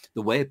live,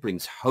 the way it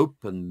brings hope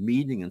and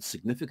meaning and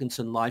significance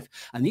in life.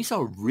 And these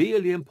are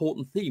really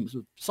important themes.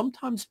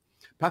 Sometimes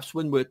perhaps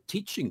when we're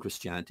teaching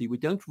Christianity, we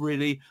don't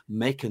really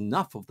make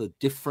enough of the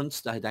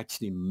difference that it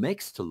actually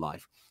makes to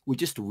life. We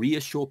just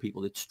reassure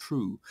people it's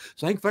true.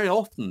 So I think very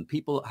often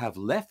people have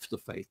left the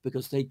faith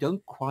because they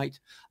don't quite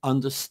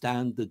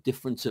understand the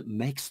difference it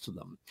makes to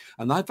them.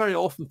 And I very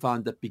often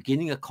found that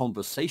beginning a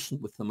conversation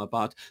with them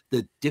about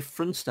the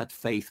difference that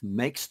faith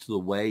makes to the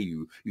way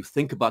you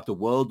think about the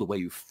world, the way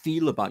you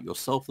feel about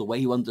yourself, the way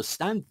you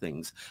understand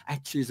things,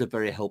 actually is a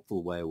very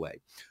helpful way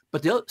away.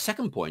 But the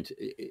second point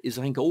is,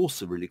 I think,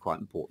 also really quite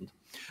important.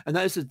 And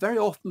that is that very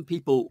often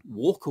people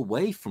walk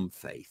away from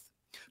faith,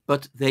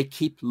 but they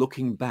keep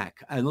looking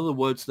back. In other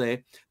words,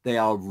 they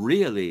are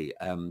really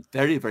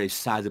very, very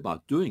sad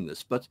about doing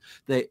this, but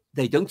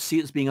they don't see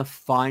it as being a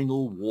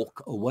final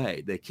walk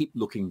away. They keep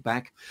looking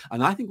back.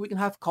 And I think we can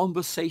have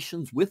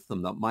conversations with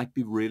them that might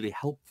be really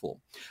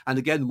helpful. And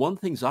again, one of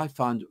the things I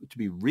found to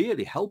be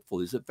really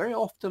helpful is that very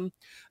often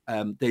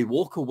they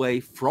walk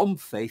away from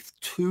faith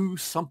to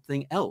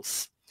something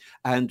else.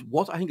 And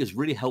what I think is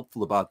really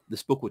helpful about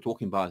this book we're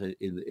talking about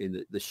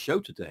in the show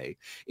today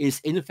is,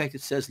 in effect,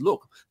 it says,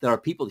 look, there are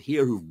people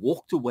here who've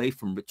walked away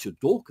from Richard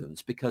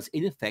Dawkins because,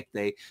 in effect,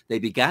 they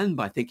began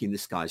by thinking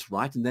this guy's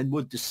right and then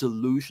were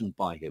disillusioned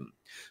by him.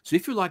 So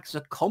if you like, it's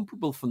a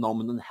comparable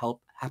phenomenon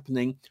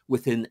happening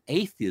within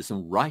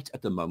atheism right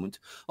at the moment,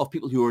 of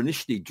people who were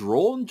initially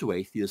drawn to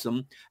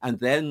atheism and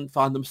then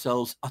found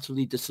themselves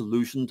utterly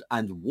disillusioned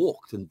and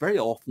very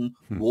often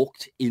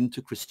walked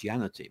into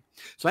Christianity.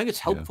 So I think it's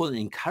helpful and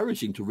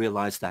encouraging to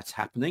realize that's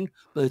happening,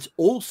 but it's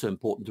also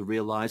important to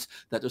realize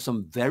that there's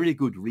some very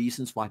good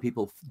reasons why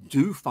people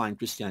do find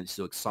Christianity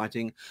so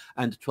exciting.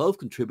 And 12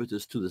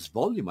 contributors to this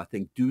volume, I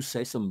think, do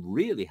say some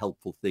really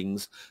helpful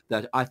things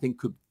that I think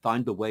could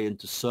find a way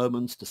into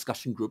sermons,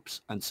 discussion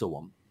groups, and so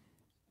on.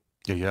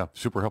 Yeah,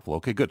 super helpful.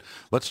 Okay, good.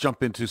 Let's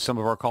jump into some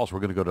of our calls. We're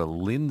going to go to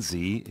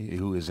Lindsay,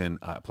 who is in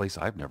a place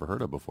I've never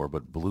heard of before,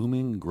 but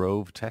Blooming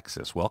Grove,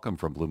 Texas. Welcome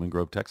from Blooming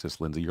Grove,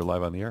 Texas. Lindsay, you're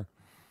live on the air.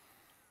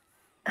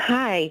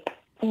 Hi,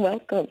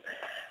 welcome.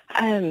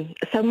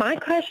 So my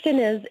question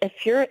is,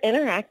 if you're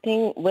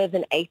interacting with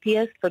an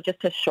atheist for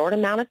just a short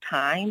amount of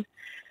time,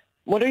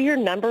 what are your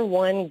number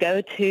one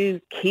go-to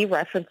key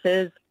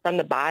references from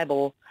the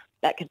Bible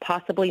that could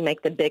possibly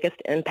make the biggest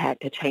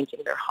impact to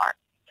changing their heart?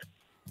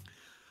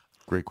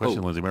 Great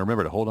question, Lindsay.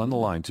 Remember to hold on the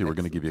line, too. We're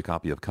going to give you a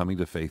copy of Coming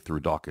to Faith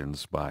Through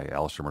Dawkins by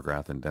Alistair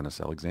McGrath and Dennis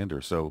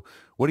Alexander. So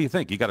what do you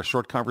think? You got a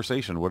short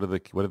conversation. What are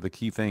the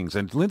key things?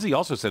 And Lindsay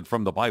also said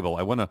from the Bible.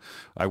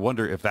 I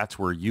wonder if that's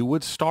where you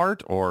would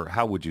start, or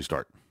how would you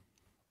start?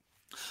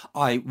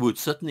 I would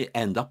certainly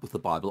end up with the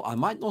Bible. I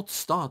might not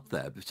start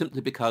there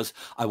simply because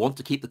I want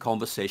to keep the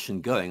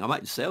conversation going. I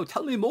might say, oh,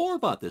 tell me more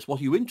about this.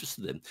 What are you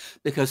interested in?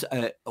 Because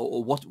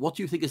or what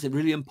do you think is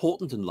really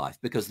important in life?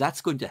 Because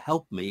that's going to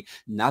help me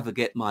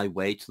navigate my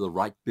way to the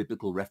right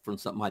biblical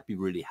reference that might be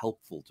really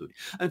helpful to me.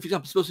 And for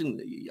example,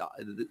 supposing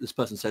this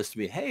person says to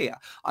me, hey,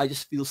 I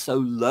just feel so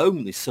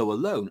lonely, so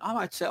alone. I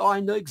might say, oh, I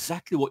know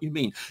exactly what you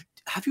mean.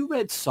 Have you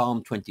read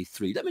Psalm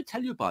 23? Let me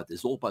tell you about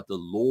this. All about the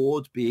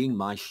Lord being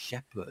my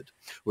shepherd.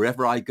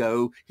 Wherever I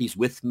go, he's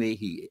with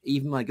me.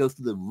 Even when I go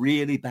through the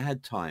really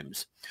bad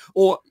times.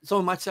 Or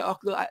someone might say, oh,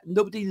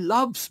 nobody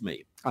loves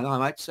me. And I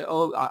might say,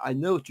 oh, I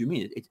know what you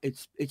mean.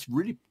 It's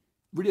really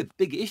a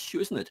big issue,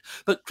 isn't it?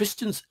 But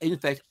Christians, in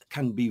fact,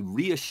 can be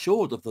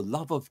reassured of the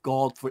love of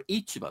God for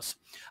each of us.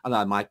 And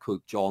I might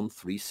quote John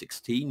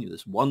 3:16,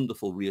 this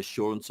wonderful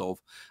reassurance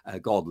of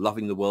God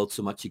loving the world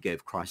so much he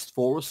gave Christ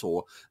for us,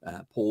 or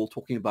Paul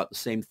talking about the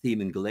same theme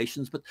in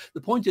Galatians. But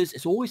the point is,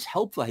 it's always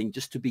helpful, I think,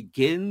 just to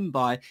begin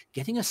by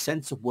getting a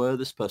sense of where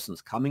this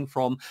person's coming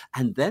from,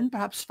 and then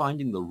perhaps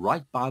finding the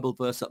right Bible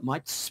verse that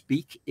might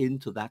speak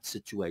into that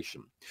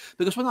situation.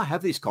 Because when I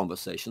have these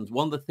conversations,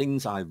 one of the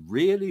things I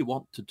really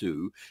want to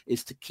do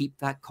is to keep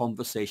that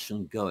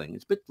conversation going.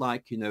 It's a bit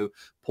like,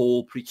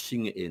 Paul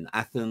preaching in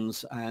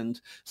Athens,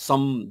 and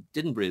some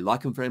didn't really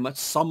like him very much.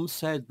 Some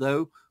said,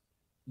 though,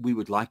 we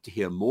would like to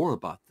hear more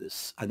about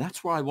this. And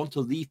that's where I want to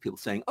leave people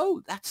saying,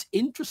 oh, that's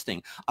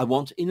interesting. I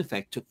want, in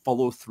effect, to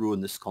follow through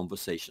in this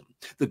conversation.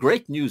 The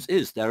great news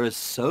is there is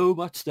so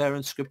much there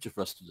in Scripture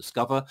for us to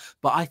discover.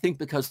 But I think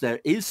because there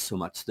is so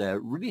much there,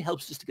 it really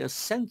helps us to get a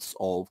sense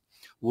of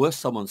where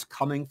someone's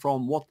coming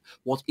from,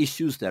 what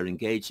issues they're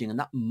engaging, and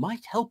that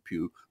might help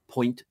you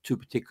point to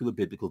particular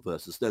biblical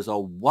verses. There's a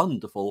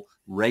wonderful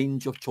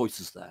range of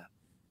choices there.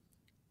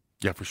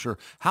 Yeah, for sure.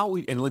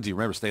 And Lindsay,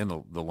 remember, stay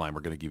on the line. We're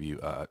going to give you,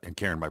 and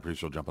Karen, my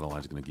producer, will jump on the line,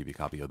 is going to give you a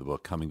copy of the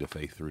book, Coming to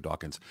Faith Through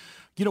Dawkins.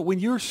 When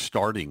you're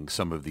starting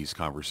some of these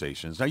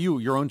conversations, now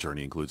your own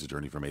journey includes a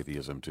journey from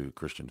atheism to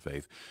Christian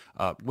faith.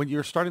 When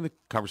you're starting the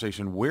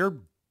conversation,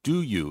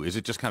 is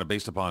it just kind of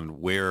based upon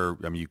where,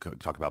 you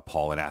talk about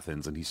Paul in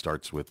Athens, and he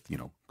starts with,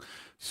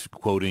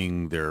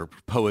 quoting their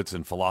poets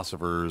and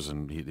philosophers,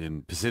 and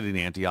in Pisidian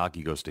Antioch,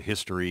 he goes to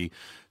history.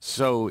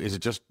 So is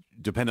it just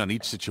depend on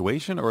each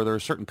situation, or are there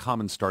certain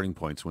common starting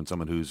points when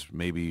someone who's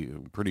maybe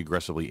pretty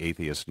aggressively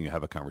atheist and you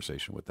have a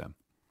conversation with them?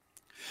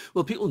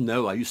 Well, people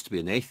know I used to be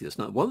an atheist.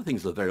 Now, one of the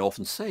things they'll very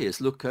often say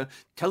is, look,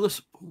 tell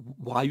us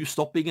why you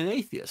stopped being an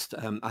atheist.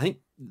 I think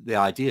the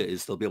idea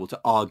is they'll be able to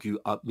argue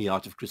me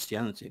out of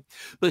Christianity.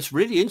 But it's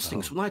really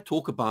interesting. So when I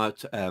talk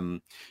about,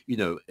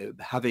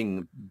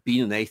 having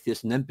been an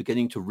atheist and then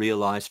beginning to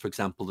realize, for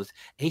example, that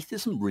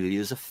atheism really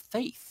is a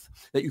faith,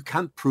 that you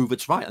can't prove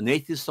it's right. An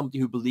atheist is somebody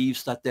who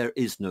believes that there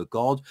is no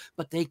God,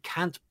 but they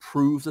can't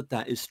prove that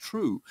that is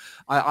true.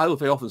 I will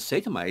very often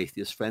say to my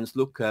atheist friends,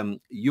 look,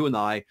 you and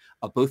I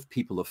are both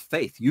people of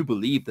faith. You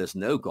believe there's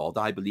no God.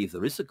 I believe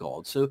there is a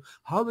God. So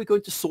how are we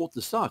going to sort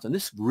this out? And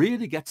this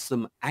really gets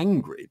them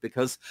angry,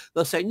 because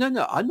they'll say,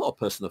 no, I'm not a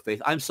person of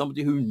faith. I'm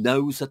somebody who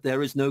knows that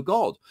there is no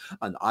God.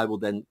 And I will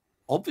then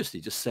obviously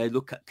just say,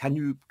 look, can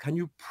you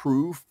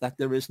prove that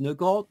there is no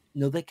God?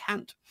 No, they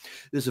can't.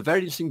 There's a very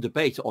interesting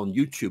debate on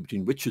YouTube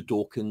between Richard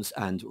Dawkins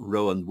and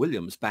Rowan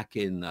Williams back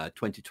in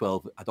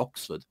 2012 at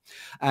Oxford.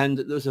 And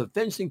there's a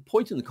very interesting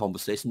point in the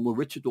conversation where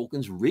Richard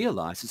Dawkins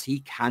realizes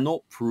he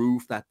cannot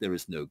prove that there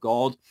is no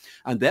God.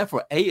 And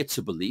therefore, it's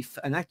a belief.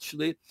 And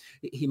actually,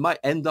 he might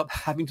end up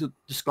having to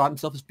describe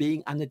himself as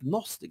being an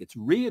agnostic. It's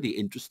really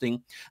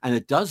interesting. And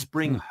it does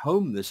bring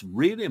home this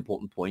really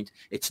important point.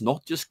 It's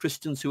not just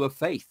Christians who have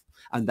faith.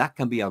 And that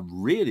can be a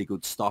really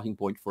good starting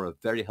point for a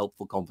very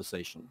helpful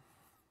conversation.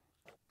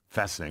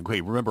 Fascinating.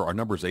 Great. Remember, our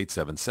number is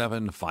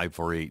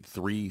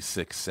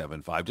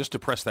 877-548-3675. Just to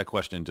press that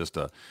question just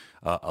a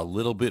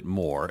little bit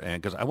more,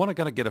 and because I want to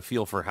kind of get a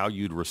feel for how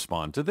you'd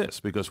respond to this,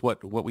 because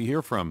what we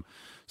hear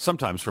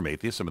sometimes from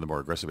atheists, some of the more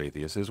aggressive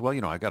atheists, is,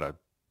 well, I got to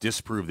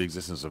disprove the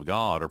existence of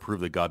God or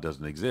prove that God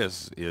doesn't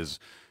exist, is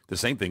the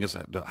same thing as,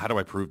 how do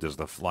I prove, does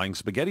the flying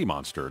spaghetti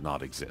monster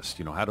not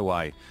exist? How do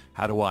I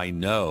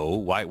know,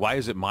 why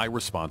is it my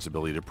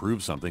responsibility to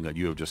prove something that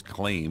you have just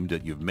claimed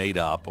that you've made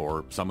up,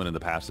 or someone in the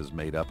past has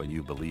made up and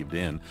you believed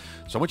in?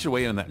 So I want you to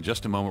weigh in on that in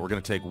just a moment. We're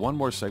going to take one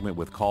more segment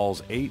with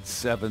calls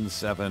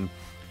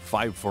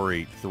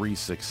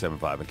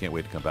 877-548-3675. I can't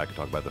wait to come back and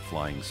talk about the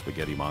flying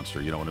spaghetti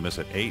monster. You don't want to miss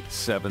it.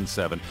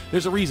 877.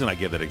 There's a reason I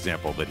give that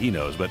example that he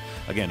knows, but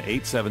again,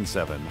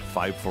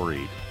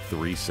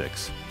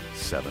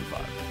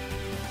 877-548-3675.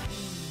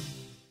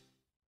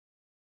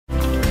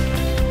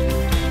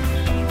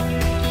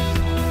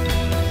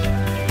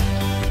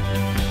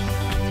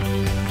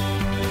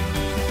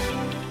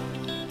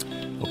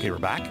 Okay, we're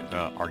back.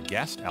 Our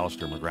guest,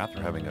 Alistair McGrath,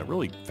 are having a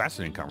really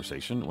fascinating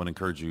conversation. I want to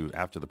encourage you,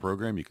 after the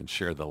program, you can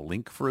share the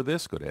link for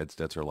this. Go to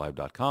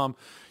edstetzerlive.com.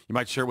 You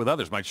might share it with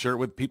others. Might share it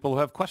with people who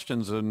have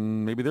questions,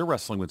 and maybe they're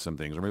wrestling with some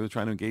things, or maybe they're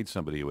trying to engage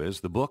somebody who is.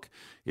 The book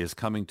is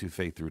Coming to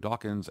Faith Through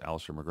Dawkins.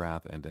 Alistair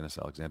McGrath and Dennis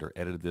Alexander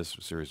edited this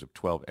series of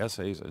 12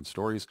 essays and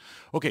stories.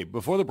 Okay,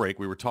 before the break,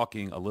 we were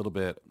talking a little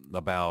bit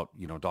about,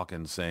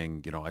 Dawkins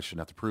saying, I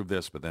shouldn't have to prove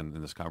this, but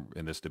then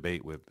in this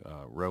debate with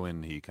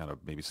Rowan, he kind of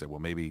maybe said, well,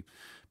 maybe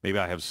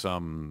I have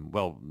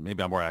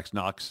maybe I'm more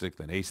agnostic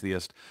than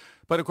atheist.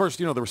 But of course,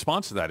 the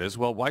response to that is,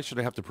 well, why should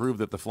I have to prove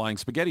that the flying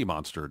spaghetti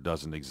monster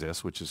doesn't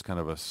exist, which is kind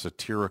of a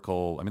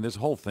satirical, this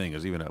whole thing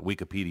is even a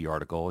Wikipedia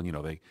article,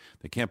 and,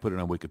 they can't put it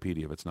on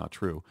Wikipedia if it's not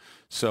true.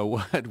 So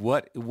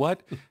what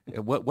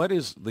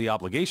is the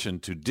obligation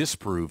to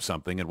disprove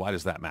something, and why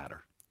does that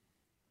matter?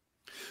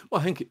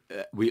 Well, I think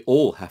we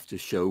all have to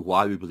show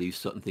why we believe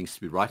certain things to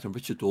be right. And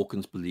Richard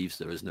Dawkins believes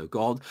there is no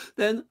God.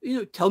 Then,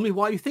 tell me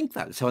why you think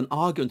that. Let's have an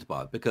argument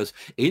about it. Because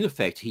in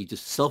effect, he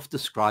just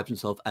self-describes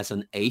himself as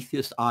an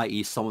atheist,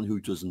 i.e. someone who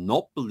does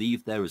not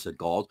believe there is a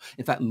God.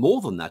 In fact, more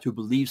than that, who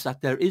believes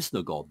that there is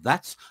no God.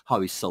 That's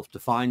how he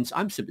self-defines.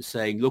 I'm simply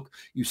saying, look,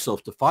 you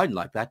self-define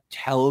like that.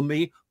 Tell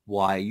me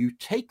why you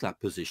take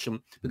that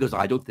position, because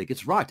I don't think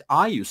it's right.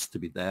 I used to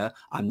be there.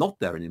 I'm not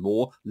there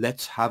anymore.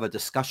 Let's have a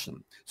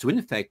discussion. So in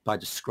effect, by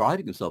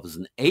describing himself as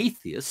an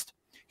atheist,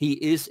 he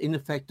is in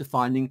effect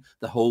defining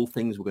the whole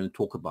things we're going to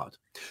talk about.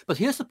 But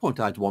here's the point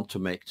I'd want to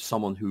make to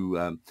someone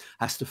who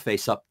has to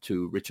face up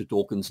to Richard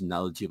Dawkins'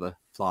 analogy of a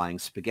flying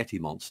spaghetti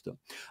monster.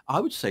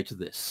 I would say to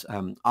this,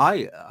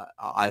 I've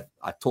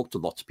talked to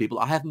lots of people.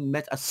 I haven't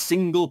met a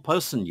single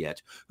person yet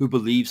who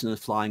believes in a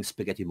flying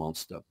spaghetti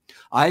monster.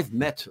 I've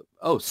met,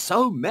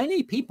 so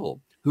many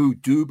people who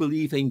do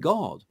believe in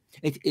God.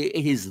 It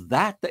is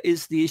that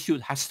is the issue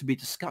that has to be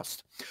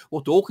discussed.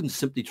 What Dawkins is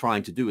simply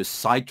trying to do is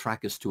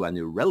sidetrack us to an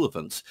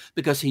irrelevance,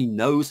 because he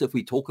knows if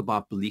we talk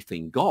about belief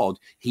in God,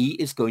 he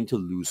is going to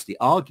lose the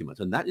argument.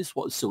 And that is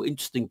what is so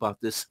interesting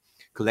about this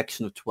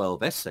collection of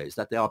 12 essays,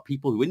 that there are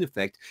people who in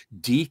effect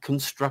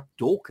deconstruct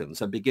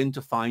Dawkins and begin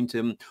to find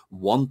him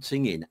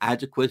wanting,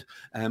 inadequate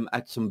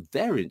at some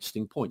very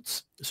interesting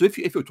points. So if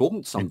you're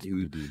talking to somebody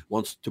who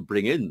wants to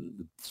bring in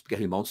the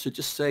spaghetti monster,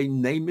 just say,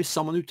 name me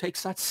someone who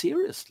takes that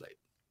seriously.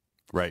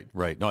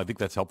 Right. No, I think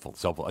that's helpful.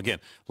 It's helpful. Again,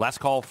 last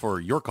call for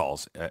your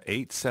calls,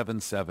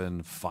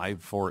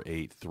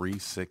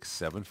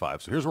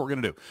 877-548-3675. So here's what we're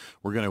going to do.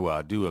 We're going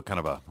to do a kind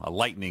of a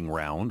lightning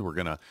round. We're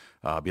going to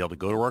be able to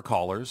go to our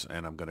callers,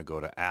 and I'm going to go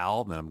to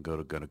Al, then I'm going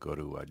to go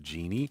to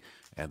Jeannie,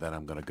 and then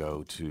I'm going to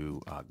go to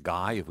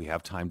Guy if we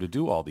have time to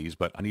do all these.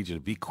 But I need you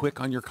to be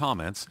quick on your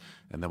comments,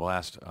 and then we'll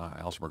ask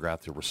Alistair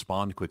McGrath to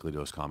respond quickly to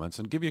those comments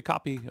and give you a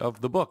copy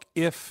of the book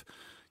if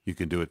you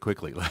can do it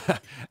quickly.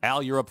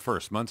 Al, you're up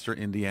first. Munster,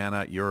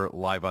 Indiana. You're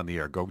live on the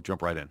air. Go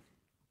jump right in.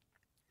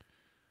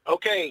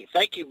 Okay,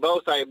 thank you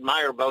both. I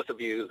admire both of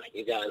you.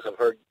 You guys, I've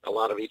heard a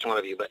lot of each one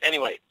of you. But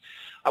anyway,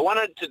 I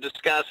wanted to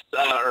discuss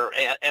or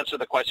answer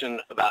the question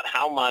about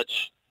how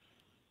much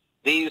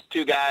these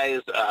two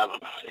guys,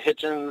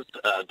 Hitchens,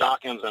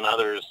 Dawkins, and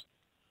others,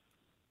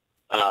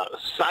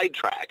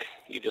 sidetrack.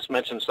 You just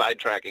mentioned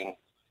sidetracking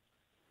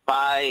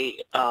by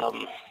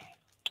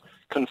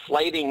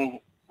conflating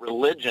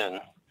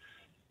religion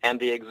and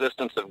the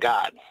existence of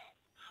God.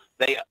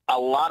 They a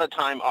lot of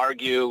time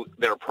argue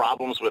their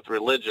problems with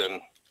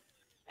religion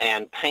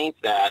and paint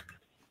that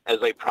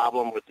as a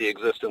problem with the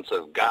existence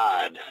of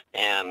God,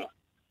 and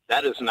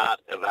that is not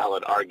a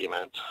valid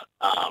argument,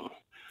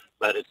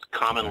 but it's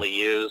commonly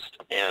used,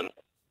 and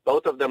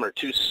both of them are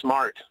too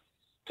smart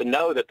to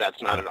know that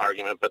that's not an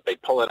argument, but they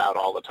pull it out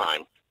all the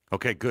time.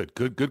 Okay,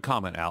 good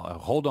comment, Al.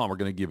 Hold on, we're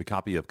going to give you a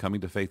copy of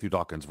Coming to Faith through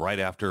Dawkins right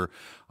after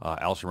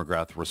Alistair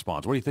McGrath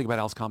responds. What do you think about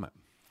Al's comment?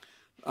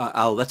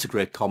 Al, that's a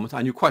great comment,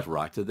 and you're quite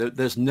right.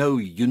 There's no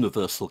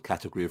universal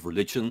category of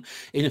religion.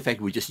 In effect,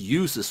 we just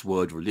use this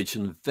word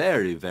religion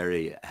very,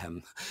 very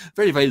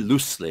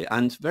loosely,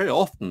 and very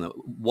often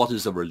what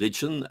is a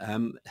religion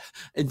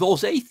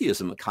involves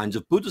atheism, kinds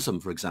of Buddhism,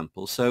 for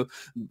example. So,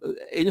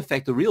 in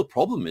effect, the real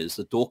problem is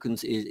that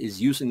Dawkins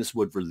is using this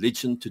word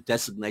religion to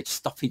designate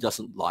stuff he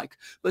doesn't like,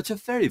 but it's a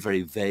very,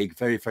 very vague,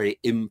 very, very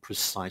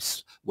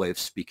imprecise way of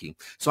speaking.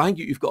 So I think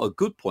you've got a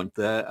good point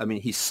there. I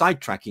mean, he's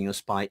sidetracking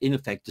us by, in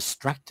effect,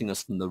 distracting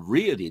us from the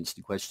really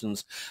interesting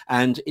questions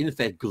and in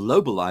effect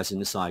globalizing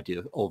this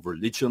idea of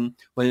religion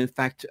when in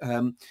fact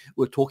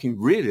we're talking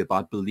really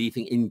about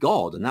believing in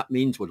God, and that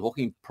means we're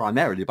talking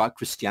primarily about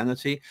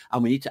Christianity,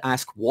 and we need to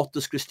ask, what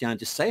does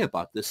Christianity say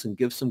about this, and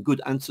give some good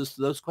answers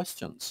to those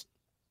questions.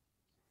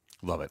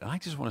 Love it. And I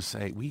just want to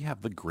say we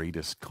have the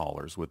greatest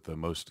callers with the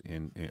most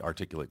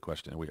articulate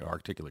questions.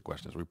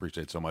 We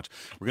appreciate it so much.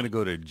 We're going to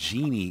go to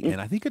Jeannie, and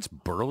I think it's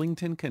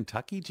Burlington,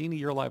 Kentucky. Jeannie,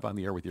 you're live on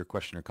the air with your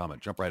question or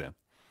comment. Jump right in.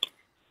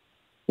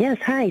 Yes,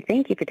 hi.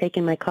 Thank you for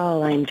taking my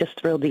call. I'm just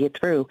thrilled to get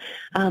through.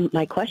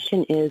 My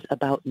question is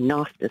about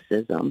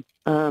Gnosticism.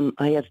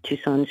 I have two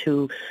sons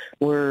who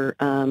were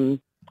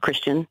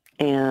Christian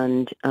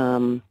and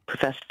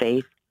professed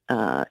faith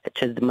to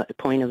the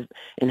point of,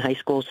 in high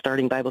school,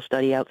 starting Bible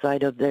study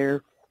outside of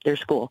their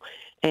school,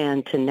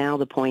 and to now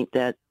the point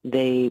that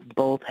they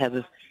both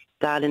have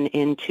gotten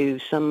into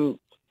some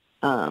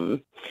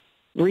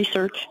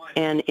research,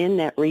 and in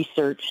that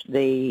research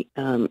they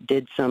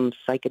did some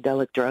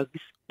psychedelic drugs,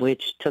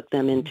 which took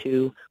them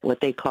into what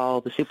they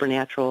call the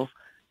supernatural,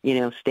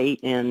 state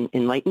and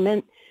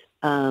enlightenment.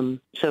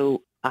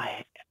 So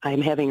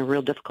I'm having a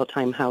real difficult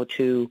time how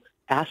to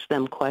ask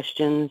them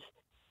questions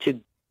to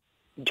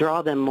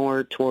draw them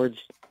more towards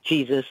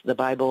Jesus, the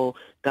Bible,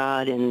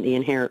 God, and the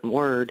inherent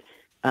word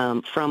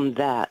from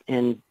that,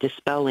 and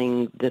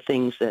dispelling the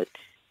things that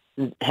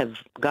have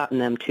gotten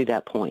them to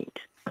that point.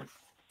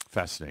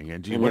 Fascinating.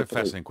 And Gene, what a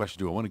fascinating question,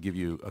 too. I want to give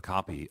you a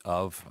copy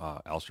of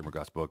Alistair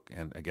McGrath's book,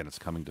 and again, it's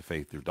Coming to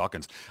Faith through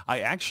Dawkins.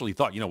 I actually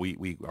thought,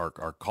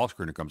 our call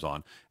screener comes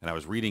on, and I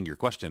was reading your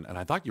question, and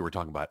I thought you were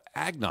talking about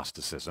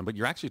agnosticism, but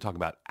you're actually talking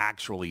about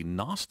actually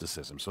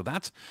Gnosticism. So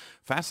that's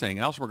fascinating.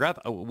 And Alistair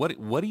McGrath,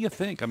 what do you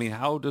think? I mean,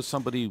 how does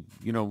somebody,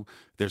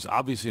 there's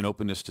obviously an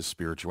openness to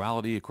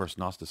spirituality. Of course,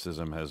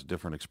 Gnosticism has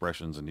different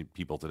expressions, and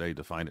people today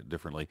define it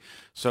differently.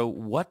 So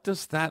what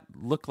does that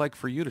look like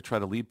for you to try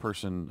to lead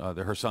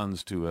her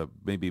sons to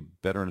maybe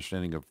better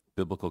understanding of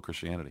biblical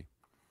Christianity?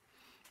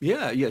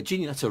 Yeah,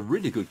 Jeannie, that's a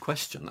really good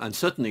question. And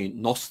certainly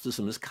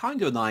Gnosticism is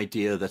kind of an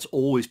idea that's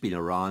always been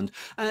around.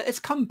 It's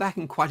come back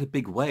in quite a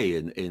big way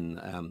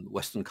in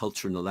Western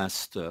culture in the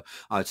last,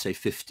 I'd say,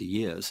 50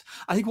 years.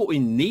 I think what we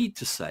need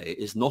to say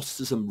is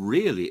Gnosticism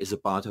really is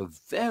about a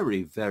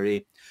very,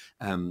 very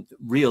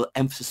real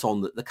emphasis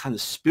on the kind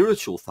of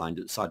spiritual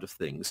side of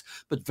things.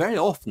 But very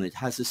often it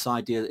has this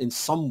idea that in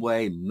some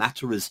way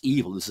matter is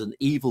evil, there's an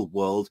evil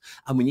world,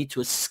 and we need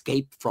to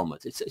escape from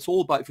it. It's all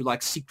about, if you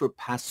like, secret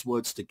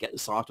passwords to get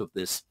us out of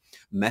this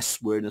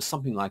mess we're in, or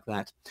something like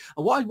that.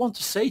 And what I want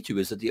to say to you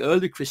is that the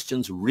early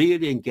Christians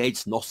really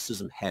engaged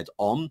Gnosticism head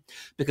on,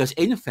 because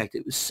in effect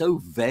it was so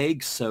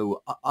vague,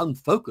 so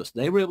unfocused.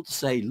 They were able to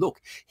say,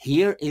 look,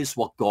 here is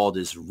what God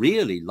is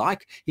really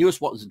like.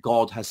 Here's what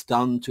God has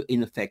done to,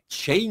 in effect,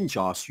 change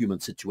our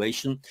human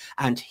situation.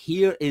 And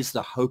here is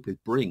the hope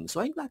it brings. So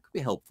I think that could be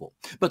helpful.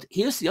 But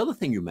here's the other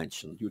thing you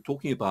mentioned. You were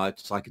talking about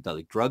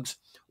psychedelic drugs.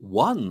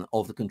 One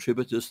of the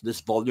contributors to this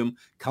volume,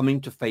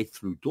 Coming to Faith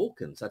through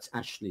Dawkins, that's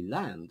Ashley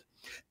Land,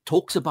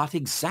 talks about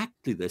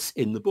exactly this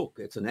in the book.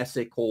 It's an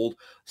essay called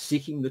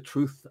Seeking the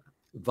Truth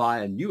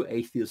via New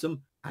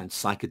Atheism and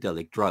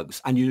Psychedelic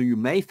Drugs. And you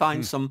may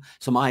find some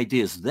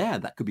ideas there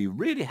that could be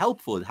really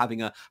helpful in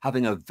having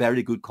a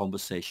very good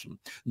conversation.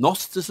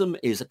 Gnosticism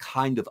is a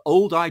kind of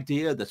old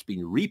idea that's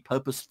been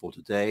repurposed for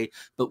today,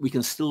 but we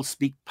can still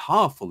speak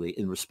powerfully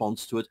in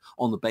response to it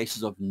on the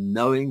basis of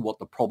knowing what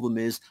the problem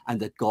is and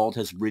that God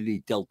has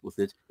really dealt with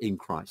it in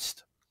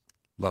Christ.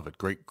 Love it.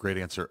 Great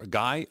answer.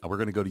 Guy, we're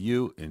going to go to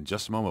you in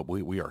just a moment.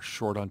 We are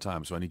short on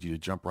time, so I need you to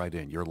jump right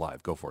in. You're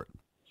live. Go for it.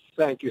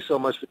 Thank you so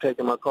much for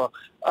taking my call.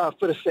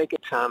 For the sake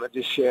of time, I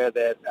just share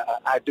that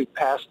I do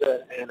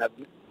pastor, and I've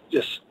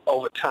just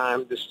over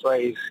time this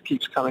phrase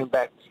keeps coming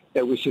back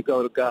that we should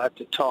go to God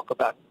to talk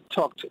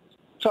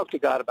to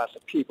God about the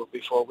people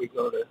before we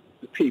go to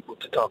the people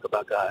to talk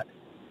about God.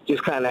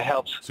 Just kind of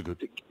helps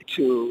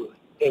to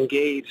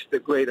engage the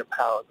greater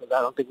power, because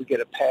I don't think we get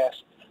a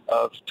pass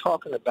of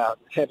talking about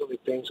heavenly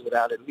things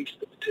without at least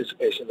the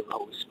participation of the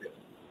Holy Spirit.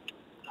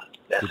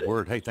 Good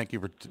word. Hey, thank you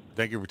for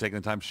taking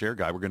the time to share,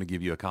 Guy. We're going to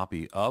give you a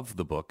copy of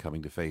the book,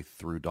 Coming to Faith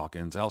Through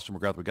Dawkins. Alistair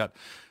McGrath, we got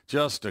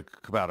just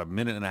about a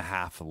minute and a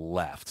half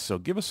left. So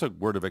give us a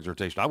word of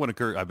exhortation.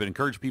 I've been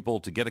encouraged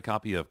people to get a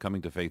copy of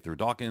Coming to Faith Through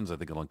Dawkins. I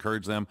think it'll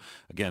encourage them.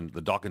 Again,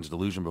 the Dawkins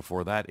delusion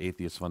before that,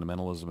 atheist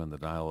fundamentalism and the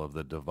denial of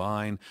the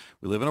divine.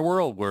 We live in a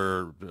world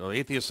where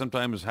atheists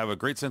sometimes have a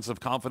great sense of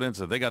confidence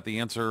that they got the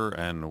answer,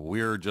 and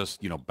we're just,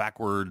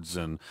 backwards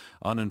and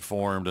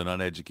uninformed and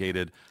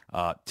uneducated.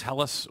 Tell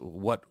us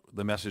what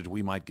the message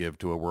we might give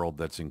to a world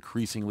that's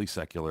increasingly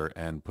secular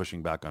and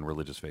pushing back on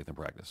religious faith and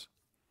practice.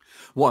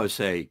 What I would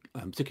say,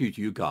 particularly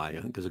to you, Guy, I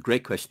think there's a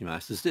great question you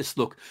asked, is this: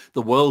 look,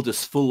 the world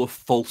is full of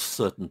false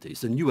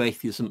certainties. And new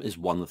atheism is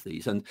one of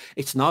these. And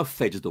it's now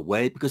faded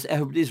away because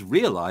everybody's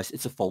realized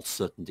it's a false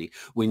certainty.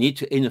 We need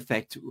to, in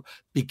effect,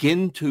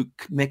 begin to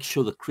make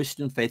sure the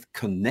Christian faith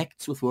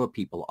connects with where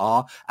people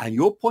are. And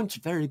your point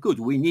is very good.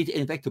 We need,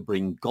 in effect, to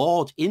bring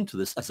God into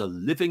this as a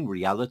living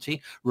reality,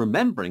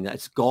 remembering that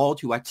it's God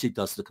who actually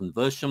does the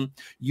conversion.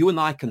 You and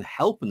I can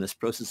help in this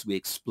process. We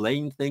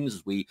explain things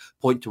as we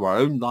point to our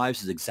own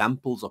lives as examples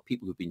of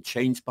people who've been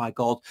changed by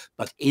God.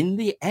 But in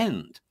the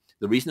end,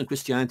 the reason that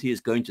Christianity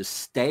is going to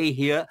stay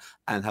here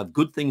and have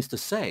good things to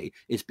say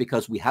is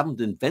because we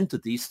haven't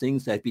invented these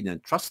things. They've been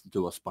entrusted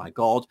to us by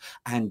God,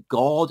 and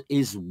God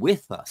is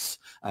with us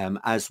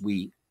as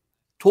we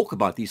talk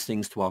about these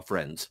things to our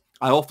friends.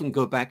 I often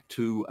go back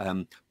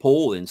to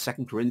Paul in 2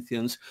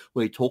 Corinthians,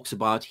 where he talks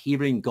about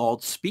hearing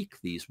God speak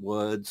these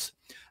words.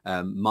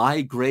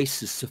 My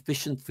grace is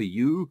sufficient for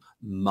you.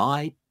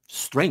 My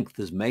strength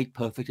is made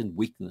perfect in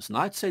weakness. And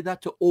I'd say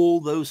that to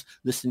all those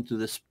listening to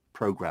this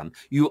program.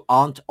 You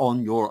aren't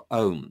on your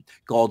own.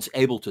 God's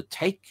able to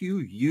take you,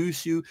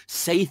 use you,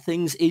 say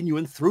things in you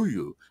and through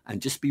you,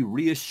 and just be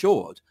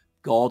reassured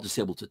God is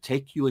able to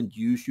take you and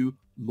use you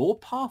more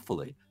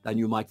powerfully than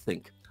you might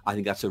think. I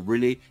think that's a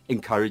really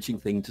encouraging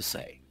thing to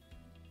say.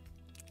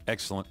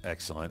 Excellent,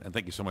 excellent. And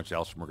thank you so much,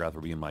 Alistair McGrath,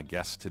 for being my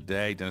guest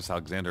today. Dennis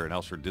Alexander and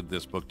Alistair did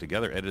this book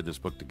together, edited this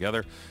book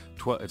together.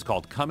 It's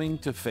called Coming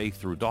to Faith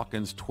Through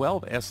Dawkins,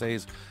 12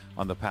 essays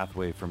on the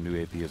pathway from new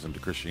atheism to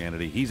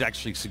Christianity. He's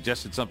actually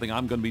suggested something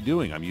I'm going to be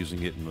doing. I'm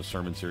using it in the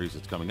sermon series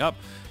that's coming up.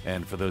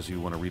 And for those of you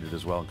who want to read it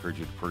as well, I encourage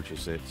you to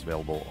purchase it. It's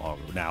available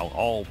now,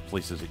 all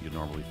places that you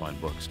normally find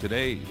books.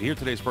 Hear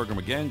today's program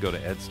again, go to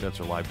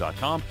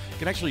edstetzerlive.com. You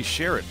can actually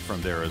share it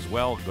from there as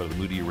well. Go to the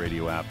Moody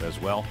Radio app as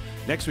well.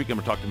 Next week, I'm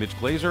going to talk to Mitch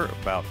Glazer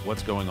about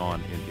what's going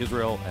on in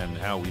Israel and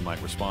how we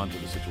might respond to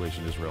the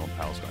situation in Israel and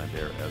Palestine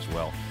there as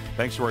well.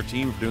 Thanks to our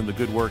team for doing the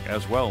good work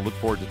as well. Look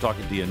forward to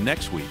talking to you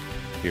next week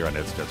here on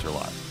Ed Stetzer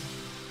Live.